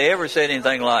 have they ever said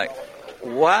anything like,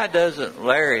 why doesn't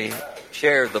Larry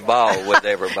share the ball with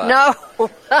everybody? No.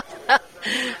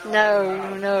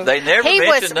 They never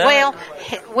mentioned that? Well,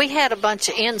 we had a bunch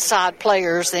of inside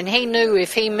players, and he knew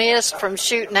if he missed from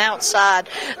shooting outside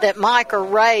that Mike or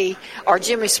Ray or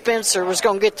Jimmy Spencer was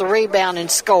going to get the rebound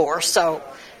and score. So.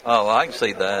 Oh, I can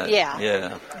see that.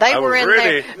 Yeah. They were in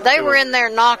there. They were in there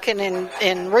knocking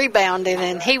and rebounding,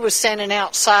 and he was standing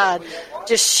outside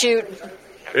just shooting.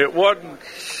 It wasn't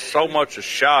so much a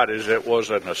shot as it was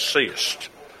an assist.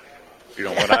 You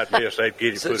know, when I'd miss, they'd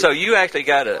get it. So you actually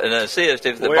got an assist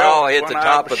if the ball hit the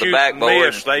top of the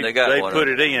backboard. They put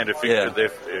it in.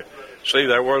 See,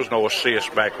 there was no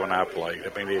assist back when I played.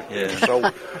 I mean,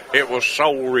 it was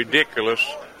so ridiculous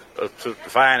to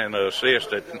find an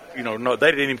assist that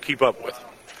they didn't even keep up with it.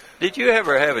 Did you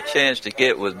ever have a chance to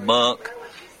get with Monk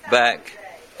back?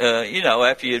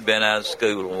 After you'd been out of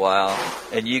school a while,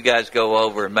 and you guys go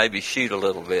over and maybe shoot a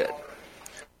little bit.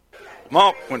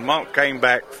 When Monk came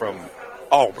back from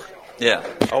Auburn,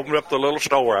 opened up the little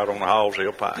store out on the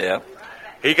Hallsville Pike.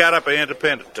 He got up an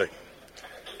independent team,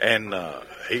 and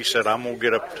he said, "I'm going to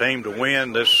get up a team to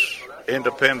win this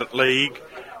independent league,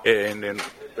 and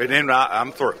then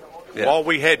I'm through." Well,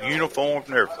 we had uniforms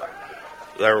and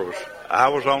everything. I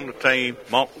was on the team,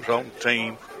 Monk was on the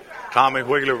team. Tommy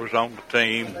Wheeler was on the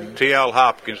team. T.L.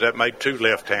 Hopkins, that made 2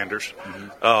 left-handers.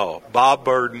 Bob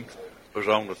Burden was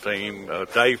on the team.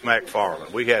 Dave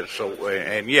McFarland. We had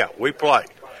we played.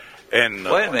 And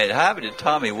wait a minute, how did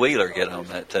Tommy Wheeler get on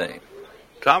that team?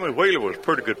 Tommy Wheeler was a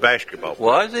pretty good basketball player.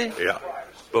 Was he? Yeah,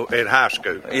 but in high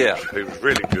school, he was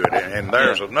really good. And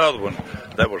there's another one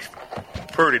that was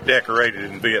pretty decorated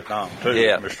in Vietnam too,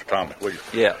 Mr. Tommy Wheeler.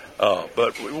 Yeah.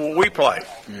 But we played,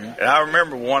 and I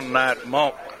remember one night,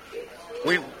 Monk.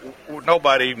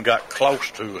 Nobody even got close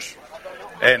to us,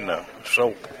 and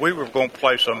so we were going to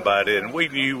play somebody, and we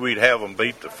knew we'd have them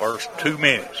beat the first 2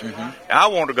 minutes. And I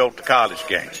wanted to go to the college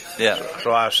game.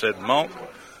 So I said, Monk,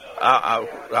 I'm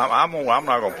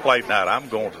not going to play tonight. I'm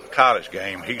going to the college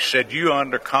game. He said, "You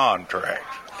under contract?"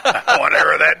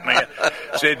 Whatever that meant.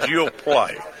 Said, "You'll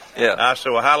play." I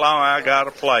said, "Well, how long I got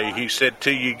to play?" He said,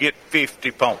 "Till you get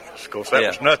 50 points." Of course, that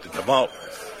was nothing to Monk.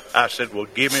 I said, "Well,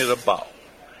 give me the ball."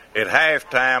 At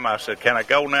halftime, I said, "Can I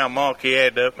go now, Monk?" He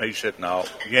added up, and he said, "No,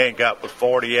 you ain't got but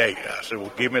 48. I said,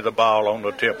 "Well, give me the ball on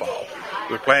the tip-off."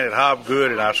 We were playing at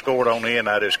Hobgood, and I scored on the end.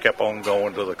 I just kept on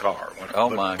going to the car.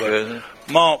 My goodness.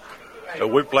 Monk,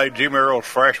 we played Jimmy Earle's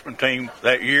freshman team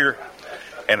that year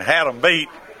and had them beat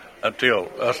until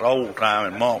us old time,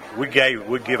 and Monk, we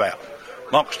give out.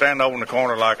 Monk stand over in the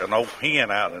corner like an old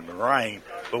hen out in the rain,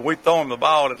 but we throw him the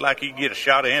ball, it's like he'd get a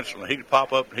shot instantly. He'd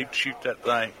pop up and he'd shoot that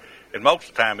thing. And most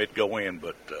of the time it'd go in,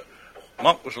 but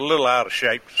Monk was a little out of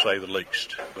shape, to say the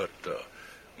least. But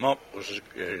Monk was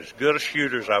as good a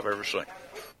shooter as I've ever seen.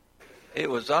 It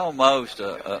was almost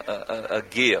a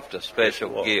gift, a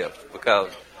special gift,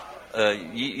 because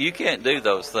you can't do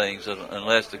those things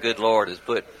unless the good Lord has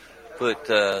put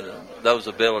those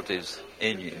abilities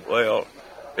in you. Well,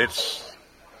 it's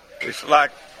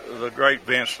like the great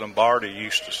Vince Lombardi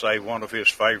used to say. One of his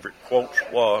favorite quotes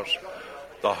was,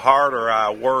 "The harder I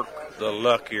work, the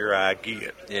luckier I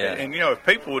get." Yeah. And if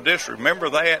people would just remember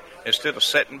that instead of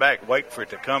sitting back waiting for it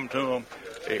to come to them,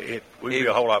 we'd be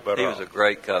a whole lot better off. He was a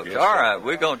great coach. Yes, All sir. right,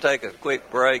 we're going to take a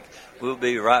quick break. We'll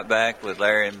be right back with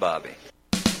Larry and Bobby.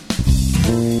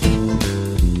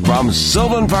 From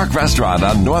Sylvan Park Restaurant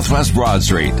on Northwest Broad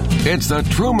Street, it's The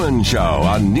Truman Show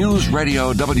on News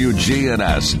Radio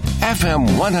WGNS, FM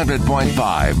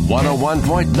 100.5,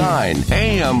 101.9,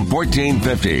 AM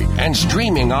 1450, and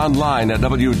streaming online at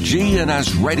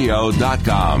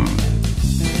WGNSradio.com.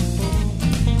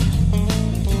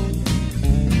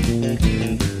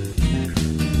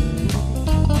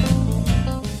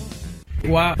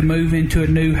 Why move into a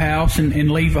new house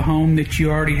and leave a home that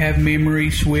you already have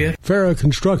memories with? Farrah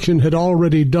Construction had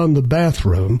already done the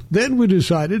bathroom. Then we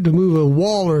decided to move a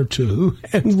wall or two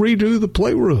and redo the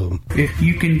playroom. If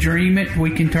you can dream it,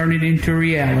 we can turn it into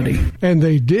reality. And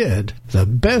they did. The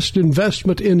best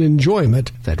investment in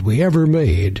enjoyment that we ever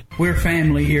made. We're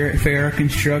family here at Farrah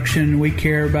Construction. We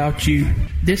care about you.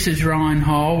 This is Ron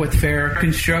Hall with Farrah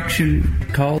Construction.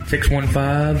 Call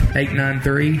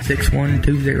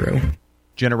 615-893-6120.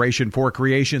 Generation 4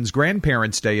 Creations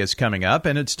Grandparents' Day is coming up,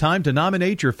 and it's time to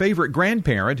nominate your favorite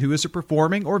grandparent who is a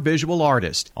performing or visual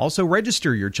artist. Also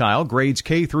register your child grades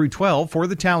K through 12 for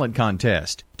the talent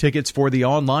contest. Tickets for the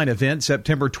online event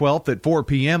September 12th at 4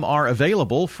 p.m. are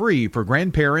available free for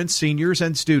grandparents, seniors,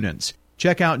 and students.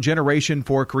 Check out Generation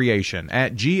 4 Creation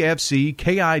at gfckidz.org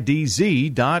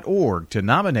to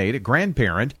nominate a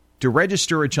grandparent, to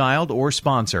register a child, or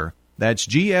sponsor. That's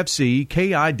gfckidz.org.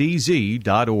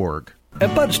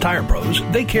 At Bud's Tire Pros,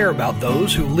 they care about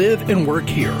those who live and work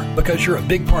here because you're a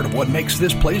big part of what makes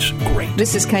this place great.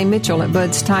 This is Kay Mitchell at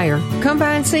Bud's Tire. Come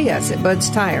by and see us at Bud's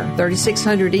Tire,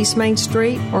 3600 East Main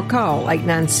Street, or call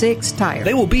 896-TIRE.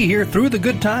 They will be here through the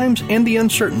good times and the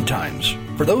uncertain times.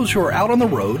 For those who are out on the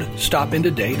road, stop in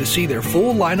today to see their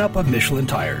full lineup of Michelin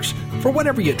tires. For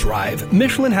whatever you drive,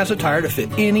 Michelin has a tire to fit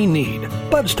any need.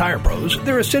 Bud's Tire Pros,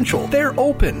 they're essential, they're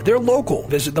open, they're local.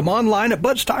 Visit them online at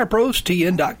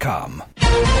budstireprostn.com.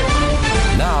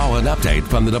 Now an update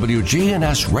from the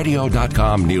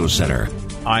WGNSradio.com News Center.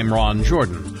 I'm Ron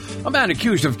Jordan. A man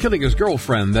accused of killing his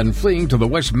girlfriend, then fleeing to the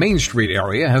West Main Street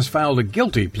area, has filed a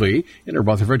guilty plea in a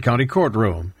Rutherford County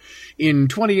courtroom. In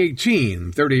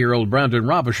 2018, 30-year-old Brandon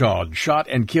Robichaud shot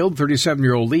and killed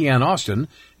 37-year-old Leanne Austin,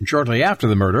 and shortly after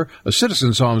the murder, a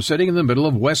citizen saw him sitting in the middle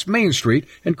of West Main Street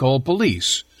and called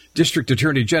police. District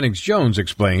Attorney Jennings Jones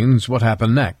explains what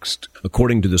happened next.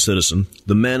 According to the citizen,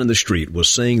 the man in the street was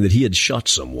saying that he had shot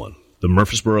someone. The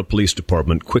Murfreesboro Police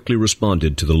Department quickly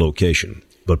responded to the location.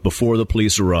 But before the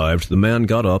police arrived, the man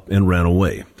got up and ran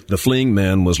away. The fleeing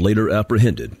man was later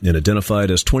apprehended and identified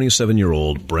as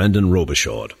 27-year-old Brandon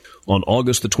Robichaud. On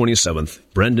August the 27th,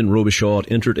 Brandon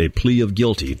Robichaud entered a plea of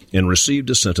guilty and received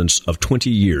a sentence of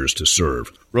 20 years to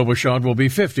serve. Robichaud will be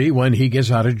 50 when he gets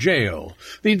out of jail.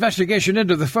 The investigation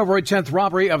into the February 10th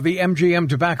robbery of the MGM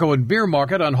Tobacco and Beer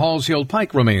Market on Halls Hill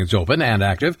Pike remains open and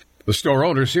active. The store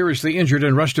owner seriously injured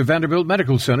and rushed to Vanderbilt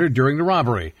Medical Center during the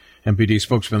robbery. MPD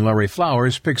spokesman Larry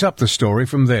Flowers picks up the story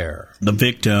from there. The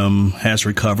victim has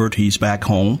recovered. He's back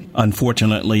home.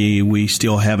 Unfortunately, we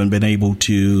still haven't been able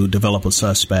to develop a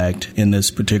suspect in this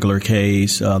particular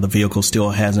case. The vehicle still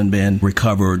hasn't been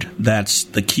recovered. That's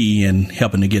the key in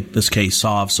helping to get this case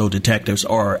solved. So detectives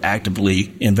are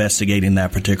actively investigating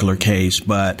that particular case.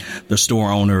 But the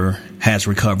store owner has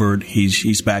recovered.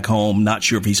 He's back home. Not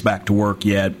sure if he's back to work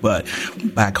yet, but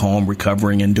back home,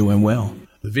 recovering and doing well.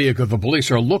 The vehicle the police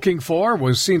are looking for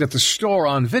was seen at the store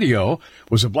on video,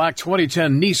 was a black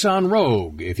 2010 Nissan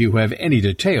Rogue. If you have any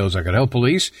details that could help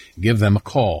police, give them a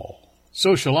call.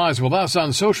 Socialize with us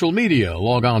on social media.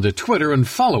 Log on to Twitter and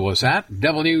follow us at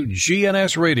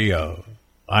WGNS Radio.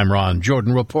 I'm Ron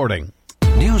Jordan reporting.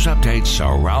 News updates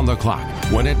around the clock,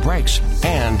 when it breaks,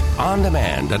 and on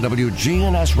demand at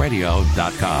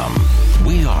WGNSradio.com.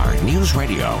 We are News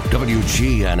Radio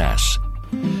WGNS.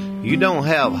 You don't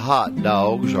have hot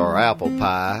dogs or apple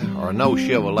pie or no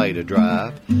Chevrolet to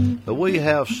drive, but we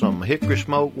have some hickory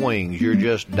smoked wings you're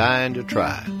just dying to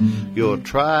try. You'll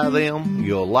try them,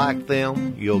 you'll like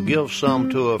them, you'll give some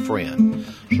to a friend.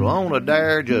 So on a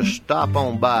dare, just stop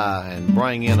on by and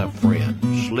bring in a friend.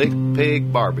 Slick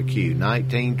Pig Barbecue,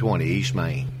 1920 East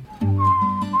Main.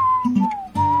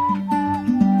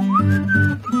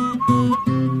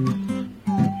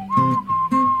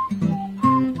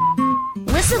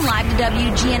 Listen live to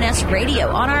WGNS Radio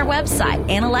on our website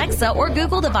and Alexa or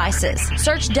Google devices.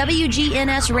 Search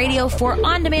WGNS Radio for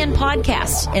on-demand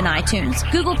podcasts in iTunes,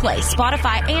 Google Play,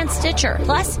 Spotify, and Stitcher.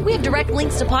 Plus, we have direct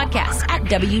links to podcasts at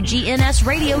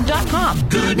WGNSradio.com.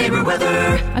 Good neighbor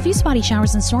weather. A few spotty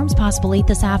showers and storms possible late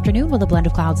this afternoon with a blend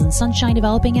of clouds and sunshine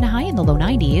developing and a high in the low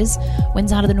 90s.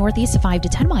 Winds out of the northeast of 5 to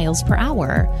 10 miles per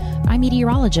hour. I'm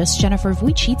meteorologist Jennifer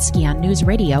Wojcicki on News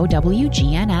Radio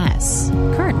WGNS.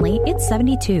 Currently, it's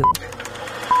 72.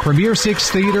 Premier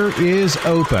 6 Theater is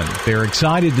open. They're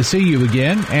excited to see you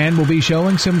again and will be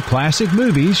showing some classic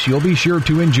movies you'll be sure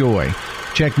to enjoy.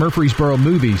 Check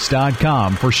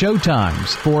MurfreesboroMovies.com for showtimes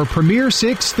for Premier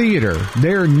 6 Theater.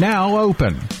 They're now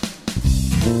open.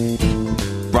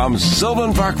 From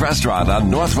Sylvan Park Restaurant on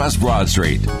Northwest Broad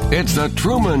Street, it's The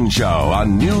Truman Show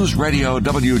on News Radio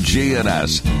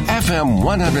WGNS, FM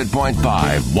 100.5,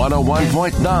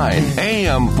 101.9,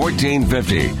 AM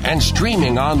 1450, and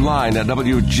streaming online at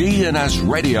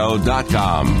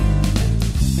WGNSradio.com.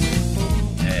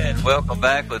 And welcome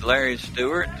back with Larry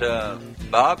Stewart.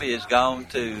 Bobby has gone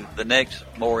to the next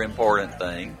more important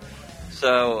thing.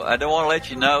 So I don't want to let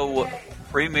you know what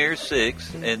Premier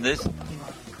 6 in this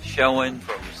showing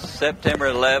from September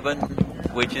 11,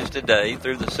 which is today,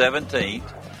 through the 17th.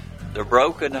 The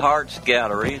Broken Hearts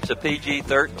Gallery. It's a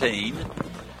PG-13.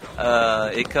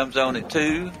 It comes on at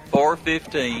 2,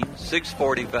 4:15,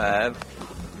 6:45,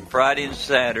 Friday and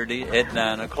Saturday at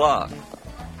 9 o'clock.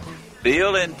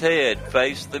 Bill and Ted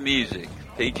Face the Music.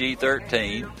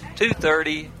 PG-13,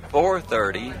 2:30,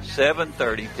 4:30,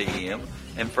 7:30 p.m.,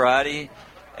 and Friday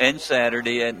and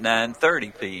Saturday at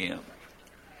 9:30 p.m.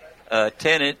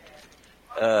 Tenet,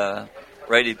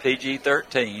 rated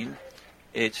PG-13.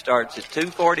 It starts at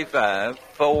 2:45,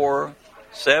 4,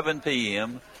 7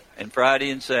 p.m., and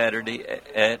Friday and Saturday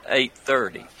at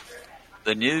 8:30.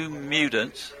 The New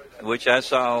Mutants, which I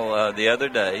saw the other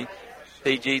day,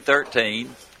 PG-13,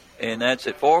 and that's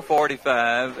at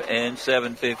 4:45 and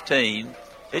 7:15.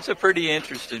 It's a pretty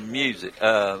interesting movie.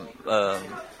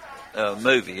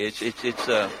 It's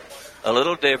a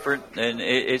little different, and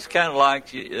it's kind of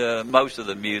like most of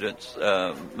the Mutants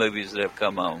movies that have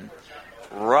come on.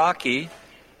 Rocky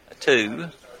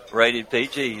 2, rated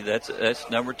PG. That's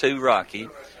number 2, Rocky.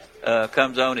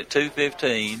 Comes on at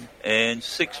 2:15 and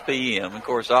 6 p.m. Of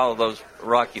course, all of those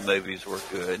Rocky movies were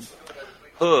good.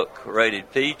 Hook,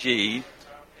 rated PG.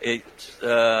 It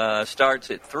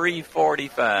starts at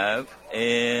 3:45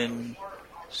 and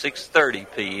 6:30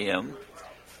 p.m.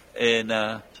 And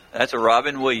that's a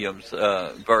Robin Williams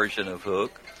version of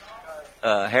Hook.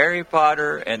 Harry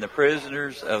Potter and the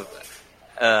Prisoners of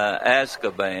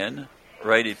Azkaban,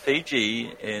 rated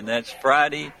PG, and that's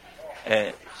Friday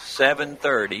at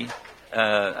 7:30.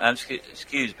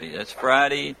 Excuse me, that's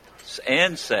Friday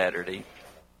and Saturday,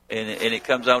 and it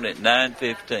comes on at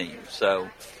 9:15. So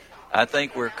I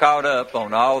think we're caught up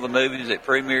on all the movies at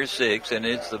Premier 6, and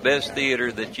it's the best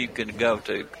theater that you can go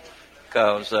to,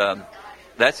 because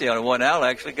that's the only one I'll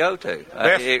actually go to.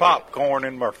 Best popcorn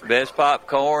in Murphy. Best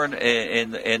popcorn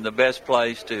and the best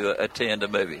place to attend a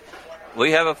movie.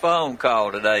 We have a phone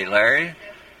call today, Larry.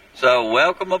 So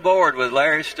welcome aboard with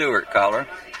Larry Stewart, caller.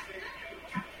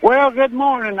 Well, good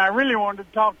morning. I really wanted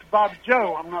to talk to Bobby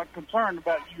Joe. I'm not concerned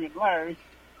about you and Larry.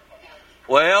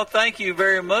 Well, thank you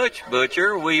very much,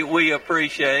 Butcher. We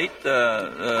appreciate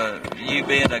you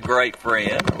being a great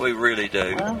friend. We really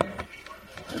do.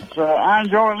 Well, I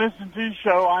enjoy listening to his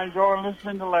show. I enjoy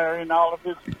listening to Larry and all of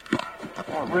his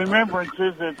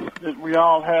remembrances that we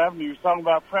all have. And he was talking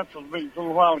about pretzels being a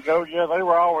little while ago. Yeah, they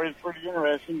were always pretty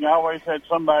interesting. You always had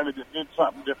somebody that did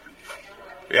something different.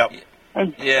 Yep.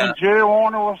 And Jerry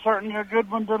Warner was certainly a good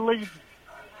one to lead.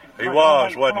 He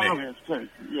was, wasn't he?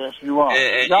 Yes, he was.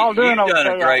 Y'all doing okay? You've done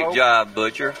a great job,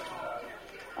 Butcher.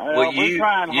 We're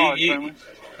trying hard,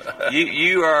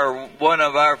 you are one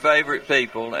of our favorite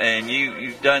people, and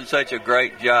you've done such a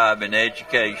great job in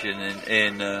education,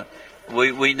 and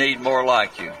we need more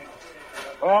like you.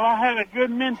 Well, I had a good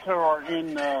mentor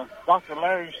in Dr.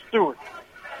 Larry Stewart.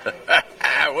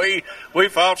 We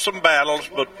fought some battles,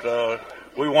 but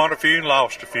we won a few and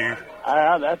lost a few.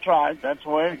 That's right. That's the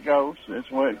way it goes.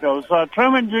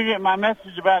 Truman, did you get my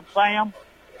message about Sam?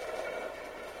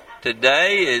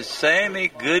 Today is Sammy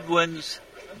Goodwin's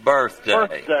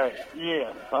birthday.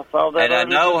 Yes. I saw that. And I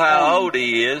know how old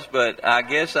he is, but I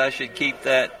guess I should keep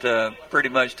that pretty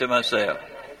much to myself.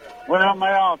 Well, they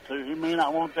ought to. He may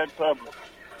not want that public.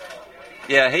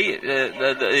 Yeah,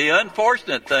 the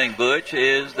unfortunate thing, Butch,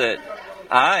 is that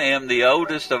I am the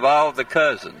oldest of all the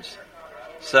cousins.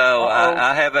 So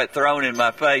I have that thrown in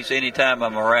my face anytime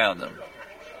I'm around them.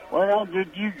 Well,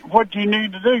 what you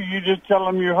need to do, you just tell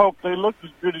them you hope they look as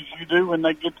good as you do when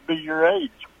they get to be your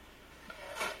age.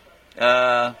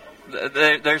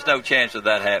 There's no chance of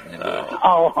that happening.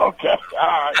 Oh, okay.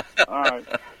 All right.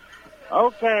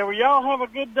 Okay, well, y'all have a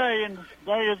good day, and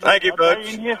today is Thank you, Butch.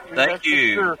 day in history. Thank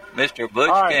you, sure. Mr. Butch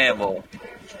All right. Campbell.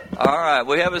 All right,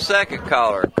 we have a second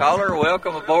caller. Caller,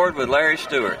 welcome aboard with Larry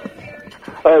Stewart.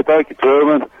 Hey, thank you,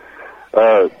 Truman.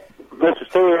 Mr.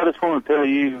 Stewart, I just want to tell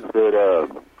you that,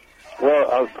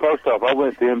 first off, I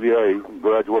went to MBA,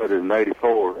 graduated in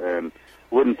 84, and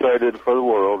wouldn't trade it for the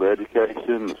world, the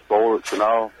education, the sports, and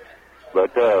all.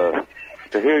 But to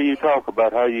hear you talk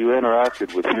about how you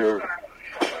interacted with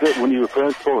when you were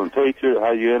principal and teacher,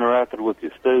 how you interacted with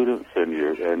your students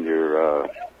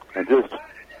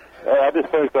I just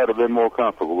think I'd have been more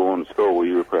comfortable going to school when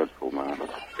you were principal, man.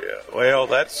 Yeah, well,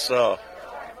 that's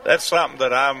something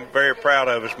that I'm very proud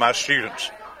of is my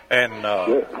students, and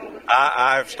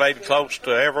I've stayed close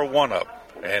to every one of them,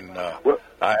 and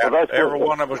every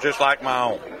one of them was just like my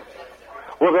own.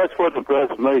 Well, that's what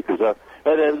impressed me, because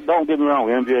don't get me wrong,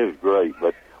 MBA was great,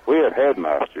 but we had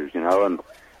headmasters, and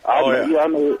I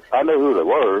knew who they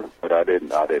were, but I didn't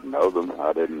know them.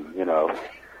 I didn't,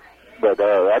 But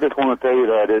I just want to tell you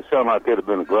that it sounded like it would have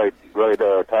been a great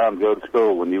time to go to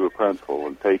school when you were principal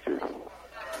and teacher.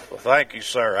 Well, thank you,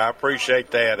 sir. I appreciate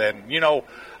that. And,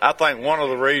 I think one of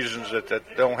the reasons that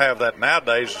don't have that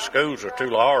nowadays, the schools are too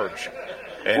large.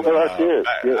 And, well, that's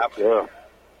it.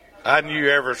 I knew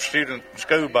every student in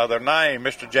school by their name.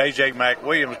 Mr. J.J.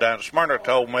 McWilliams down at Smyrna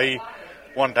told me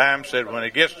one time, said when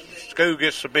school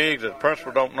gets so big that the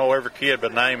principal don't know every kid by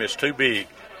name, it's too big.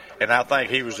 And I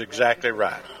think he was exactly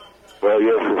right. Well,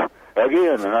 yes,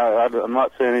 again, and I'm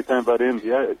not saying anything about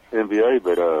NBA,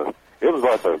 but it was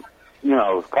like a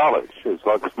college. It's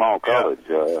like a small college.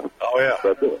 Yeah.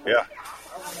 But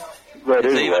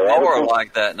It's anyway, even more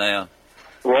like that now.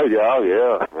 Well,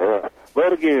 yeah.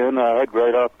 But again, I had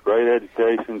great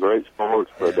education, great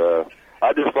sports, but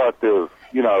I just like to,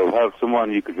 have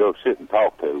someone you could go sit and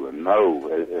talk to and know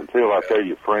and feel like they're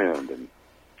your friend. And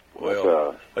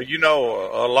a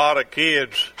lot of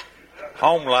kids,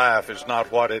 home life is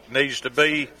not what it needs to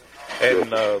be,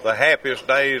 and the happiest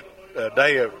day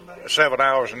of 7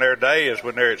 hours in their day is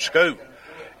when they're at school.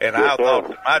 And I thought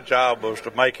that my job was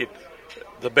to make it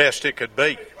the best it could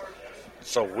be.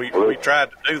 So we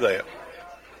tried to do that.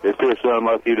 It sure sounded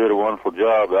like you did a wonderful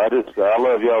job. I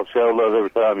love y'all's show, love every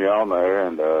time you're on there,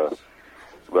 and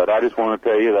but I just want to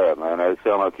tell you that, man. It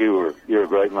sounded like you're a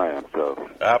great man. So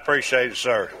I appreciate it,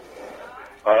 sir.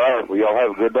 All right, well, y'all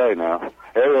have a good day now.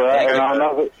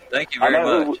 Thank you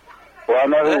very much. I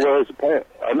know who wears the pants.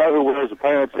 I know who wears the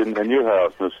pants in your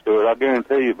house, Mr. Stewart. I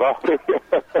guarantee you, Bobby.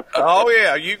 Oh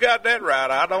yeah, you got that right.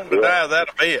 I don't deny that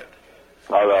a bit.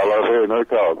 I love hearing her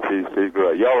talk. She's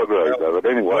great. Y'all are great, though. But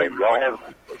anyway,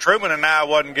 Truman and I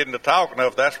wasn't getting to talk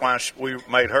enough. That's why we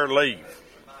made her leave.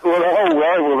 Well,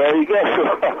 there you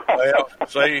go. Well,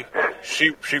 see,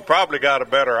 she probably got a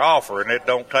better offer, and it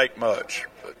don't take much.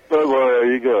 Well,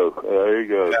 there you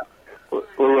go. Yeah.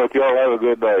 Well, look, y'all have a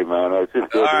good day, man. It's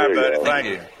just good to hear buddy. You. Thank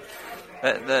you.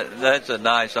 That's a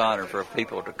nice honor for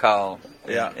people to call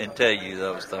and tell you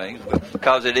those things,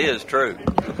 because it is true.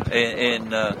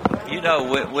 And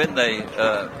when they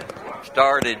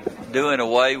started doing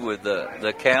away with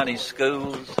the county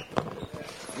schools,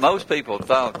 most people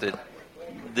thought that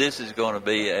this is going to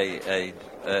be a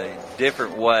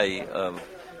different way of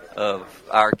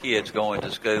our kids going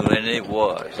to school, and it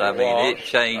was. I mean, it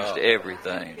changed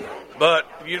everything. But,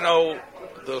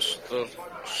 the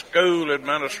school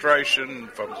administration,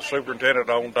 from the superintendent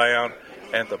on down,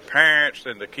 and the parents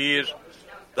and the kids,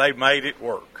 they made it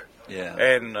work. Yeah.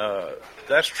 And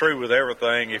that's true with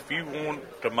everything. If you want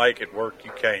to make it work,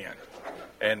 you can.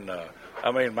 And,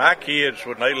 my kids,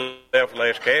 when they left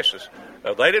Las Casas,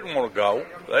 they didn't want to go.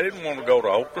 They didn't want to go to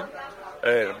Oakland.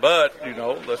 But,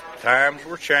 the times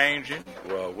were changing.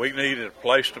 Well, we needed a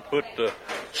place to put the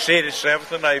city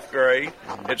 7th and 8th grade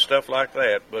and stuff like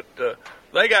that. But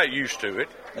they got used to it.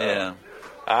 Yeah.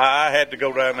 I had to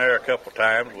go down there a couple of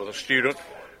times with a student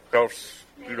because,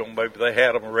 maybe they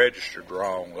had them registered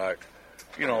wrong. Like,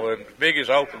 as big as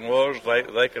Oakland was,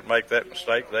 they could make that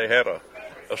mistake. They had a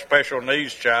special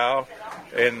needs child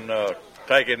and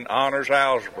taking honors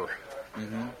algebra.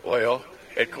 Mm-hmm. Well,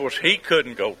 of course, he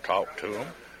couldn't go talk to him,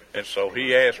 and so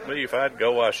he asked me if I'd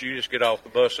go. I said, you just get off the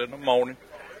bus in the morning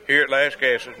here at Las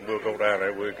Casas, and we'll go down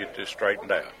there. We'll get this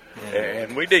straightened out. Yeah.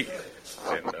 And we did.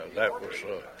 And that was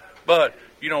but,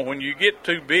 when you get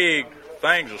too big,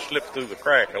 things will slip through the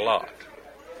crack a lot.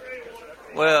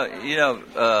 Well,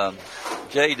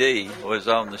 J.D. was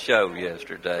on the show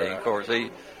yesterday. Of course,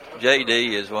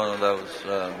 J.D. is one of those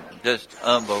just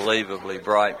unbelievably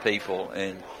bright people,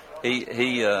 and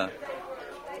he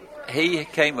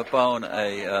came upon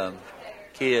a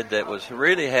kid that was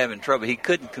really having trouble. He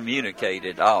couldn't communicate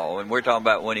at all, and we're talking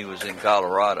about when he was in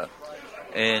Colorado.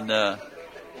 And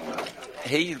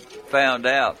he found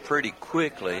out pretty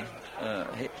quickly.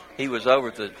 He was over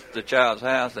at the child's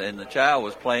house, and the child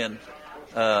was playing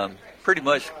pretty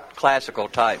much classical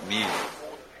type music.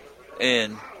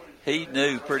 And he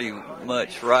knew pretty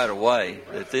much right away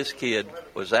that this kid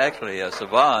was actually a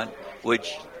savant,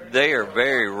 which they are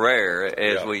very rare,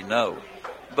 as we know.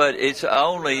 But it's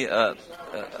only a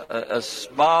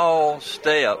small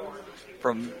step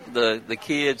from the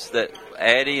kids that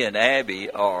Addie and Abby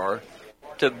are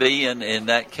to being in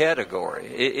that category.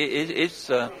 It's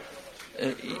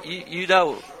you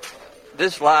know,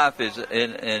 this life is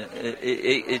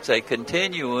it's a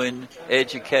continuing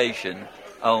education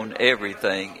on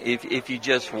everything. If you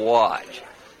just watch,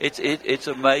 it's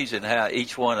amazing how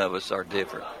each one of us are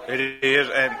different. It is,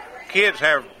 and kids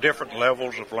have different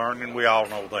levels of learning. We all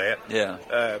know that.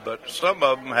 Yeah. But some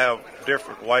of them have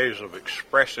different ways of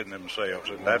expressing themselves,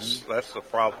 and that's the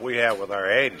problem we have with our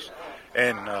Addies.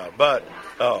 And but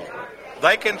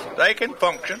they can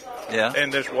function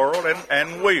in this world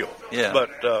and will. Yeah.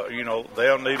 But you know,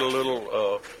 they'll need a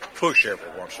little push every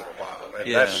once in a while,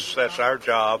 and that's our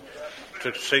job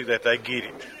to see that they get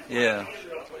it. Yeah.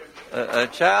 A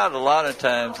child, a lot of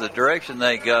times, the direction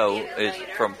they go is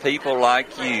from people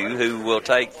like you who will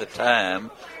take the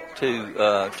time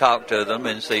to talk to them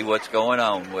and see what's going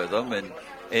on with them.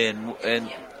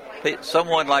 And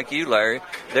someone like you, Larry,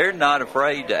 they're not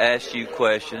afraid to ask you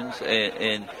questions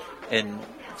and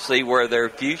see where their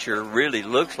future really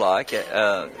looks like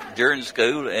during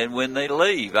school and when they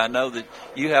leave. I know that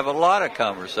you have a lot of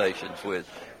conversations with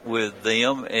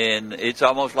them, and it's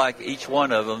almost like each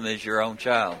one of them is your own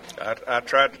child. I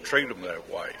tried to treat them that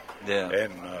way. Yeah.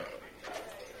 And,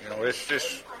 you know, it's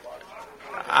just,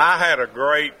 I had a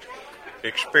great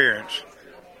experience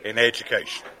in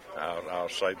education. I'll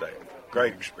say that.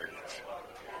 Great experience.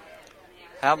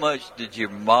 How much did your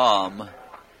mom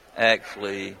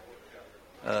actually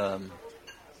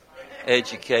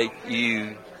educate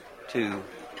you to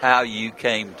how you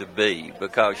came to be?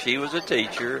 Because she was a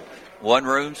teacher,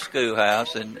 one-room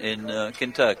schoolhouse in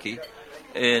Kentucky,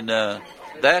 and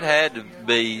that had to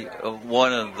be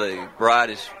one of the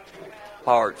brightest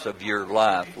parts of your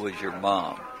life was your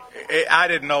mom. I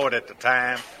didn't know it at the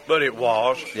time, but it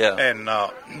was. Yeah. And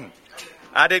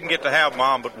I didn't get to have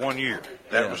Mom but 1 year.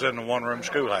 That was in the one-room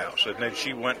schoolhouse. And then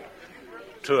she went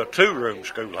to a two-room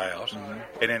schoolhouse.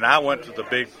 And then I went to the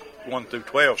big 1 through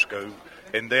 12 school.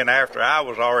 And then after I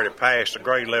was already past the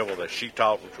grade level that she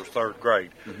taught, which was third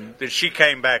grade, then she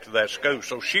came back to that school.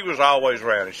 So she was always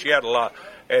around, and she had a lot.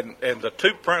 And the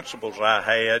two principals I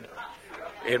had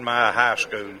in my high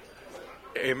school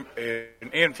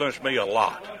influenced me a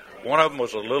lot. One of them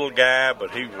was a little guy,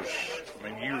 but he was, I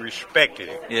mean, you respected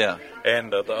him. Yeah.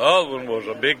 And the other one was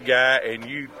a big guy, and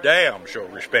you damn sure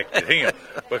respected him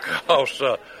because,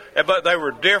 but they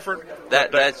were different.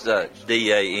 That's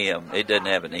D-A-M. It doesn't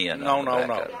have an N. No.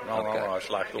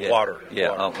 It's like the water.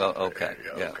 Yeah. Water. Okay.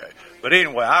 Yeah. Okay. But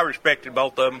anyway, I respected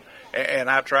both of them, and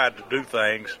I tried to do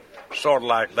things sort of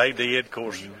like they did. Of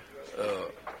course,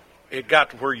 it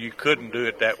got to where you couldn't do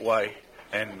it that way,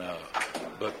 and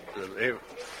but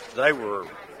they were.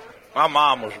 My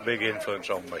mom was a big influence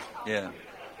on me. Yeah.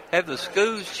 Have the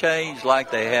schools changed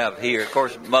like they have here? Of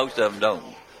course, most of them don't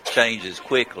change as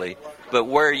quickly. But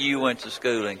where you went to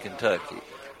school in Kentucky,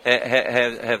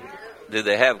 do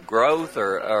they have growth,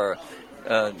 or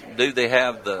do they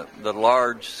have the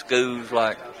large schools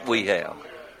like we have?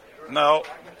 No,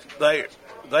 they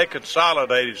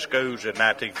consolidated schools in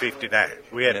 1959.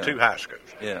 We had two high schools.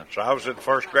 Yeah. So I was in the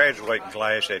first graduating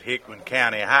class at Hickman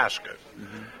County High School.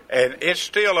 And it's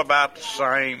still about the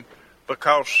same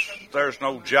because there's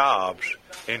no jobs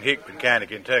in Hickman County,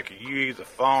 Kentucky. You either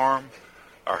farm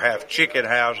or have chicken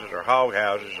houses or hog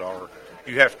houses, or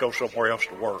you have to go somewhere else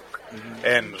to work.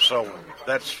 And so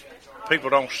that's, people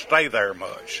don't stay there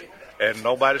much. And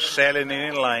nobody's selling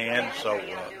any land, so...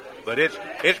 but it's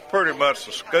pretty much,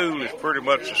 the school is pretty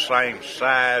much the same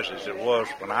size as it was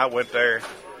when I went there.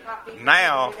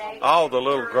 Now, all the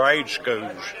little grade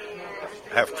schools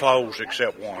have closed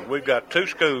except one. We've got two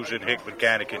schools in Hickman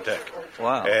County, Kentucky.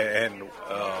 Wow. And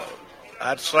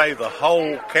I'd say the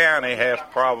whole county has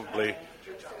probably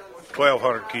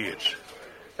 1,200 kids.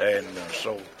 And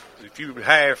so if you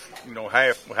half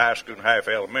high school and half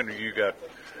elementary, you got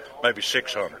maybe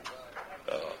 600.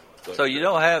 So you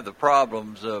don't have the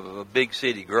problems of a big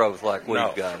city growth like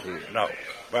we've got here. No,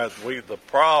 but the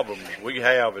problems we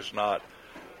have is not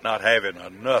having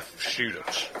enough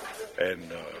students and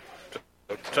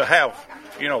to have,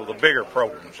 the bigger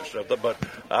programs and stuff. But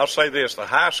I'll say this, the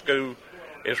high school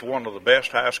is one of the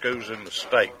best high schools in the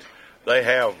state. They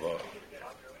have,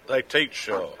 they teach,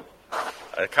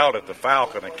 I call it the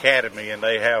Falcon Academy, and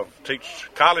they teach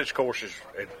college courses.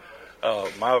 And,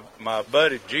 my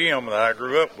buddy Jim that I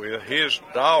grew up with, his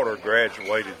daughter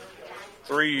graduated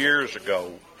 3 years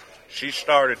ago. She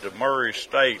started to Murray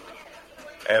State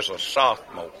as a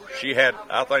sophomore.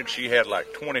 I think she had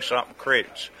like 20-something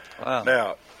credits. Wow.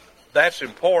 Now, that's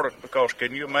important because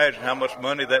can you imagine how much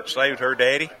money that saved her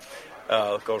daddy?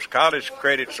 Because college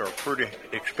credits are pretty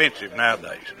expensive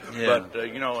nowadays. Yeah. But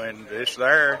and it's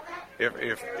there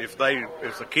if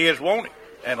the kids want it,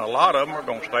 and a lot of them are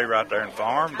going to stay right there and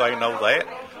farm. They know that,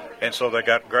 and so they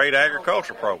got great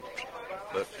agriculture programs.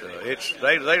 But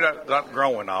they're not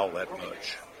growing all that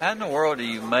much. How in the world do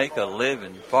you make a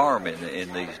living farming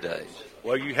in these days?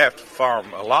 Well, you have to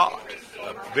farm a lot,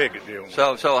 a big deal.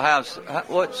 So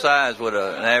what size would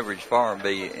an average farm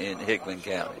be in Hickman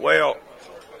County? Well,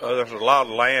 there's a lot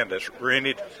of land that's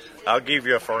rented. I'll give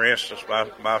you, for instance,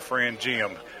 my friend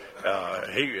Jim.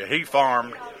 He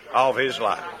farmed all of his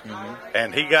life,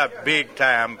 and he got big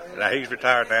time. Now he's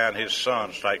retired now, and his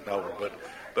son's taking over.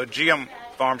 But Jim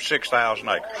farmed 6,000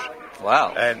 acres.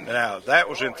 Wow! And now that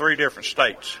was in 3 different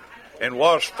states, and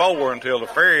was 4 until the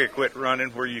ferry quit running,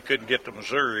 where you couldn't get to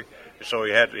Missouri. So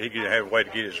he had a way to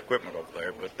get his equipment over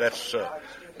there. But that's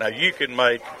now you can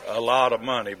make a lot of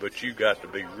money, but you got to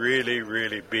be really,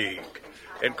 really big.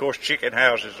 And of course, chicken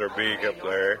houses are big up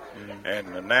there,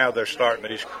 and now they're starting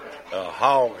these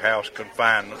hog house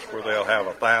confinements where they'll have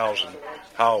 1,000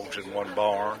 hogs in one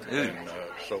barn. And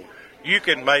so you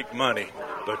can make money,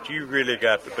 but you really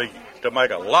got to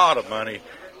make a lot of money.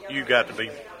 You got to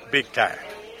be big time.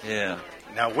 Yeah.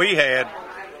 Now we had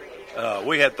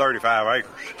 35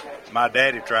 acres. My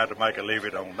daddy tried to make a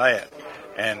living on that,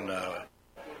 and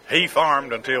he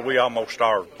farmed until we almost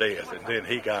starved to death, and then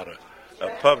he got a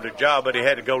public job, but he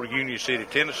had to go to Union City,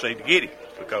 Tennessee to get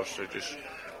it because there just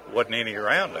wasn't any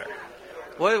around there.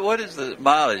 What is the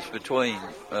mileage between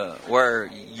where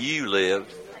you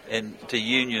live and to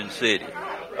Union City?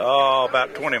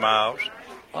 About 20 miles.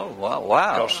 Oh,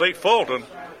 wow. Because, see, Fulton,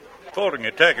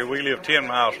 Kentucky, we live 10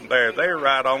 miles from there. They're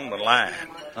right on the line.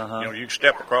 You can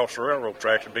step across the railroad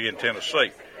tracks and be in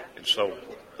Tennessee. And so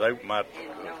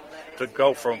to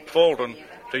go from Fulton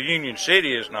to Union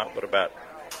City is not but about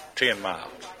 10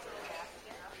 miles.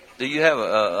 Do you have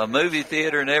a movie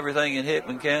theater and everything in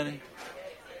Hickman County?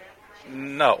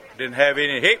 No, didn't have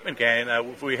any in Hickman County. Now,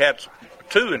 we had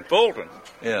 2 in Fulton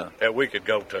that we could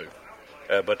go to,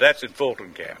 but that's in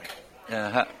Fulton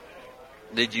County.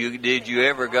 Did you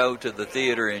ever go to the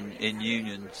theater in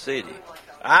Union City?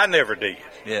 I never did.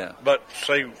 Yeah. But,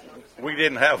 see, we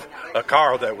didn't have a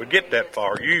car that would get that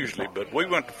far usually, but we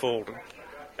went to Fulton,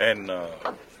 and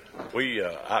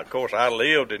of course, I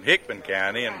lived in Hickman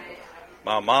County, and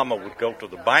my mama would go to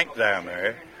the bank down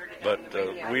there, but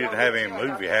we didn't have any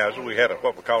movie houses. We had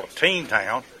what we called a teen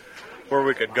town where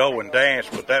we could go and dance,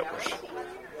 but that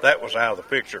was out of the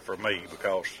picture for me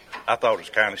because I thought it was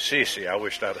kind of sissy. I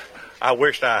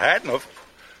wished I hadn't have,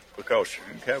 because you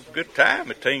can have a good time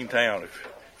at teen town if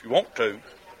you want to.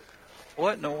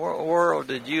 What in the world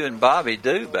did you and Bobby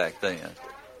do back then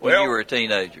when you were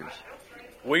teenagers?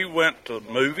 We went to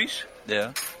movies.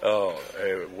 Yeah.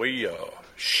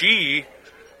 She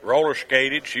roller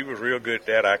skated. She was real good at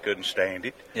that. I couldn't stand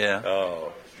it. Yeah.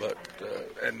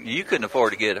 And you couldn't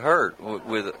afford to get hurt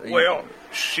with. Well,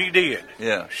 she did.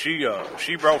 Yeah.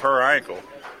 She broke her ankle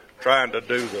trying to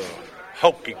do the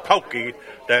hokey pokey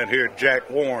down here at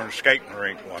Jack Warren's skating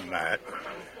rink one night,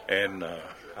 and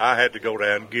I had to go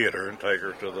down and get her and take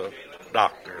her to the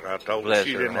doctor. And I told her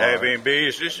she didn't have any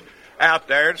business out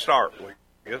there to start with.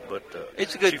 But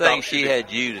it's a good thing she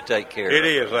had you to take care of. It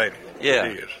is, ain't it? Yeah.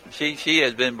 It is. She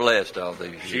has been blessed all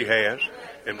these years. She has.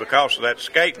 And because of that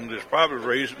skating is probably the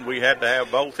reason we had to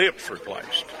have both hips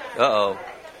replaced. Uh-oh.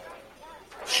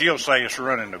 She'll say it's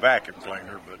running the vacuum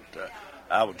cleaner, but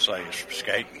I would say it's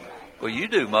skating. Well, you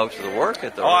do most of the work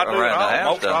at I do around the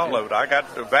house. Most all of it. I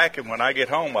got to vacuum when I get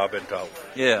home, I've been told.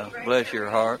 Yeah, bless your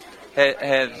heart.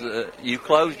 Has you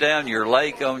closed down your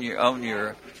lake on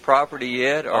your property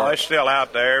yet? Or? Oh, it's still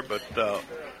out there, but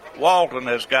Walton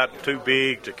has gotten too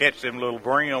big to catch them little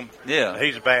brim. Yeah.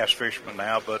 He's a bass fisherman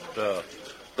now, but the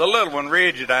little one,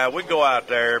 Reggie, and I, we go out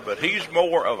there, but he's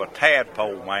more of a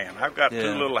tadpole man. I've got 2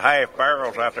 little half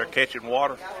barrels out there catching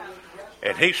water,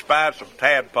 And he spied some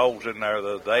tadpoles in there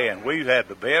the other day, and we've had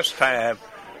the best time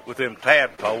with them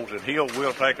tadpoles. And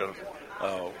we'll take a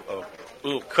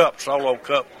little solo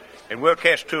cup, and we'll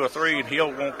catch 2 or 3, and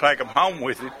he'll won't take them home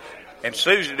with him. And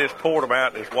Susie just poured them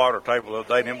out in this water table the other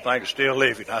day, and them things are still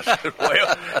living. I said,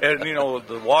 well, and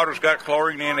the water's got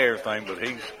chlorine in and everything, but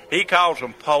he calls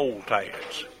them pole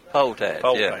tads. Pole tads,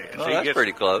 yeah. Tads. Well, that's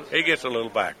pretty close. He gets a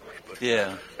little backwards. But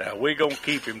yeah. Now, we're going to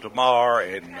keep him tomorrow,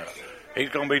 and he's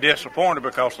going to be disappointed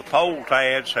because the pole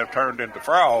tads have turned into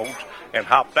frogs and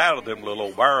hopped out of them little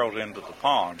old barrels into the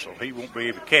pond, so he won't be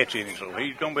able to catch any, so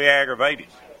he's going to be aggravated.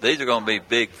 These are going to be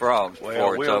big frogs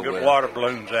before it's over. We'll get water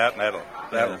balloons out, and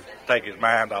that'll take his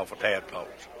mind off of tadpoles.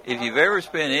 If you've ever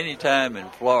spent any time in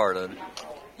Florida,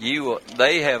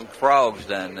 they have frogs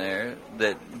down there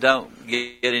that don't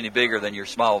get any bigger than your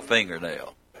small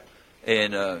fingernail.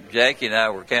 And Jackie and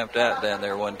I were camped out down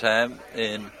there one time,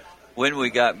 and when we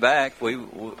got back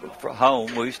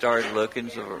home, we started looking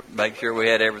to make sure we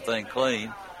had everything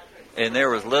clean. And there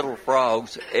was little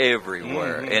frogs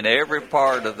everywhere. Mm-hmm. In every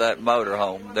part of that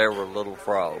motorhome, there were little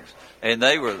frogs. And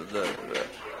they were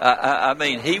I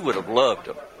mean, he would have loved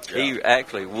them. Yeah. He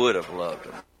actually would have loved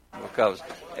them because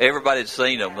everybody had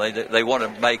seen them. They want to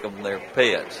make them their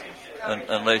pets,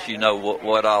 unless you know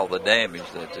what all the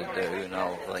damage that they do and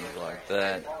all things like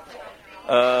that.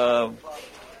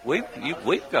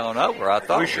 We've gone over. I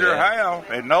thought we sure have,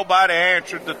 and nobody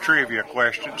answered the trivia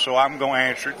question, so I'm going to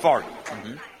answer it for you.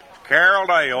 Mm-hmm. Carroll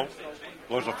Dale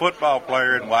was a football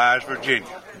player in Wise, Virginia.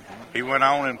 Mm-hmm. He went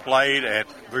on and played at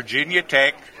Virginia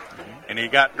Tech, and he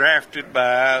got drafted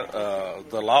by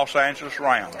the Los Angeles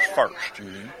Rams first.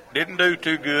 Mm-hmm. Didn't do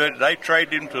too good. They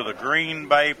traded him to the Green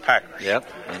Bay Packers. Yep,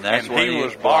 and he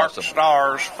was Bart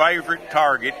Starr's favorite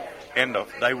target, and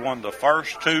they won the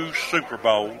first 2 Super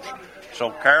Bowls. So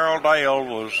Carroll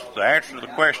Dale the answer to the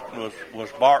question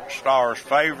was Bart Starr's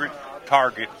favorite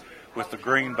target with the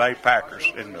Green Bay Packers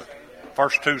in the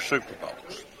first 2 Super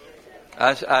Bowls.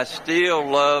 I still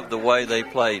love the way they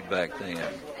played back then.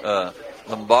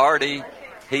 Lombardi,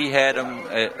 he had them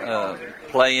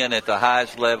playing at the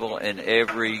highest level in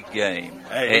every game.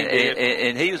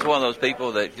 And he was one of those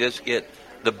people that just get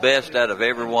the best out of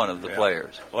every one of the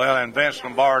players. Well, and Vince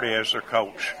Lombardi as their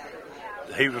coach,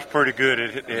 he was pretty good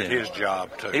at his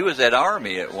job, too. He was at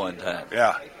Army at one time.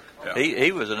 Yeah.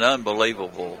 He was an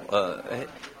unbelievable.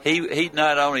 He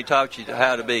not only taught you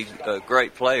how to be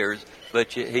great players,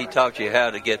 but he taught you how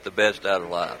to get the best out of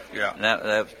life. Yeah. And that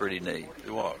was pretty neat.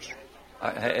 It was.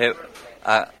 Have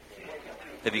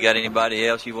you got anybody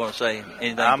else you want to say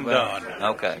anything I'm about? done.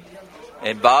 Okay.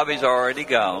 And Bobby's already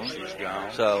gone. She's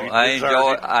gone. So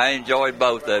I enjoyed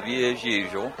both of you as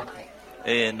usual.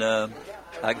 And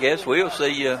I guess we'll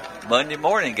see you Monday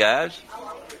morning, guys.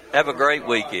 Have a great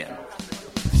weekend.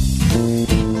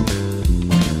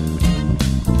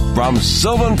 From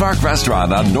Sylvan Park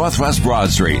Restaurant on Northwest Broad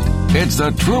Street, it's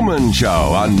The Truman Show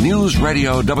on News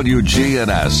Radio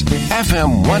WGNS,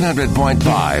 FM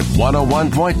 100.5,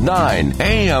 101.9,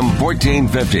 AM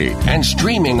 1450, and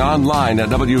streaming online at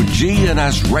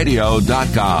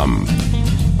WGNSradio.com.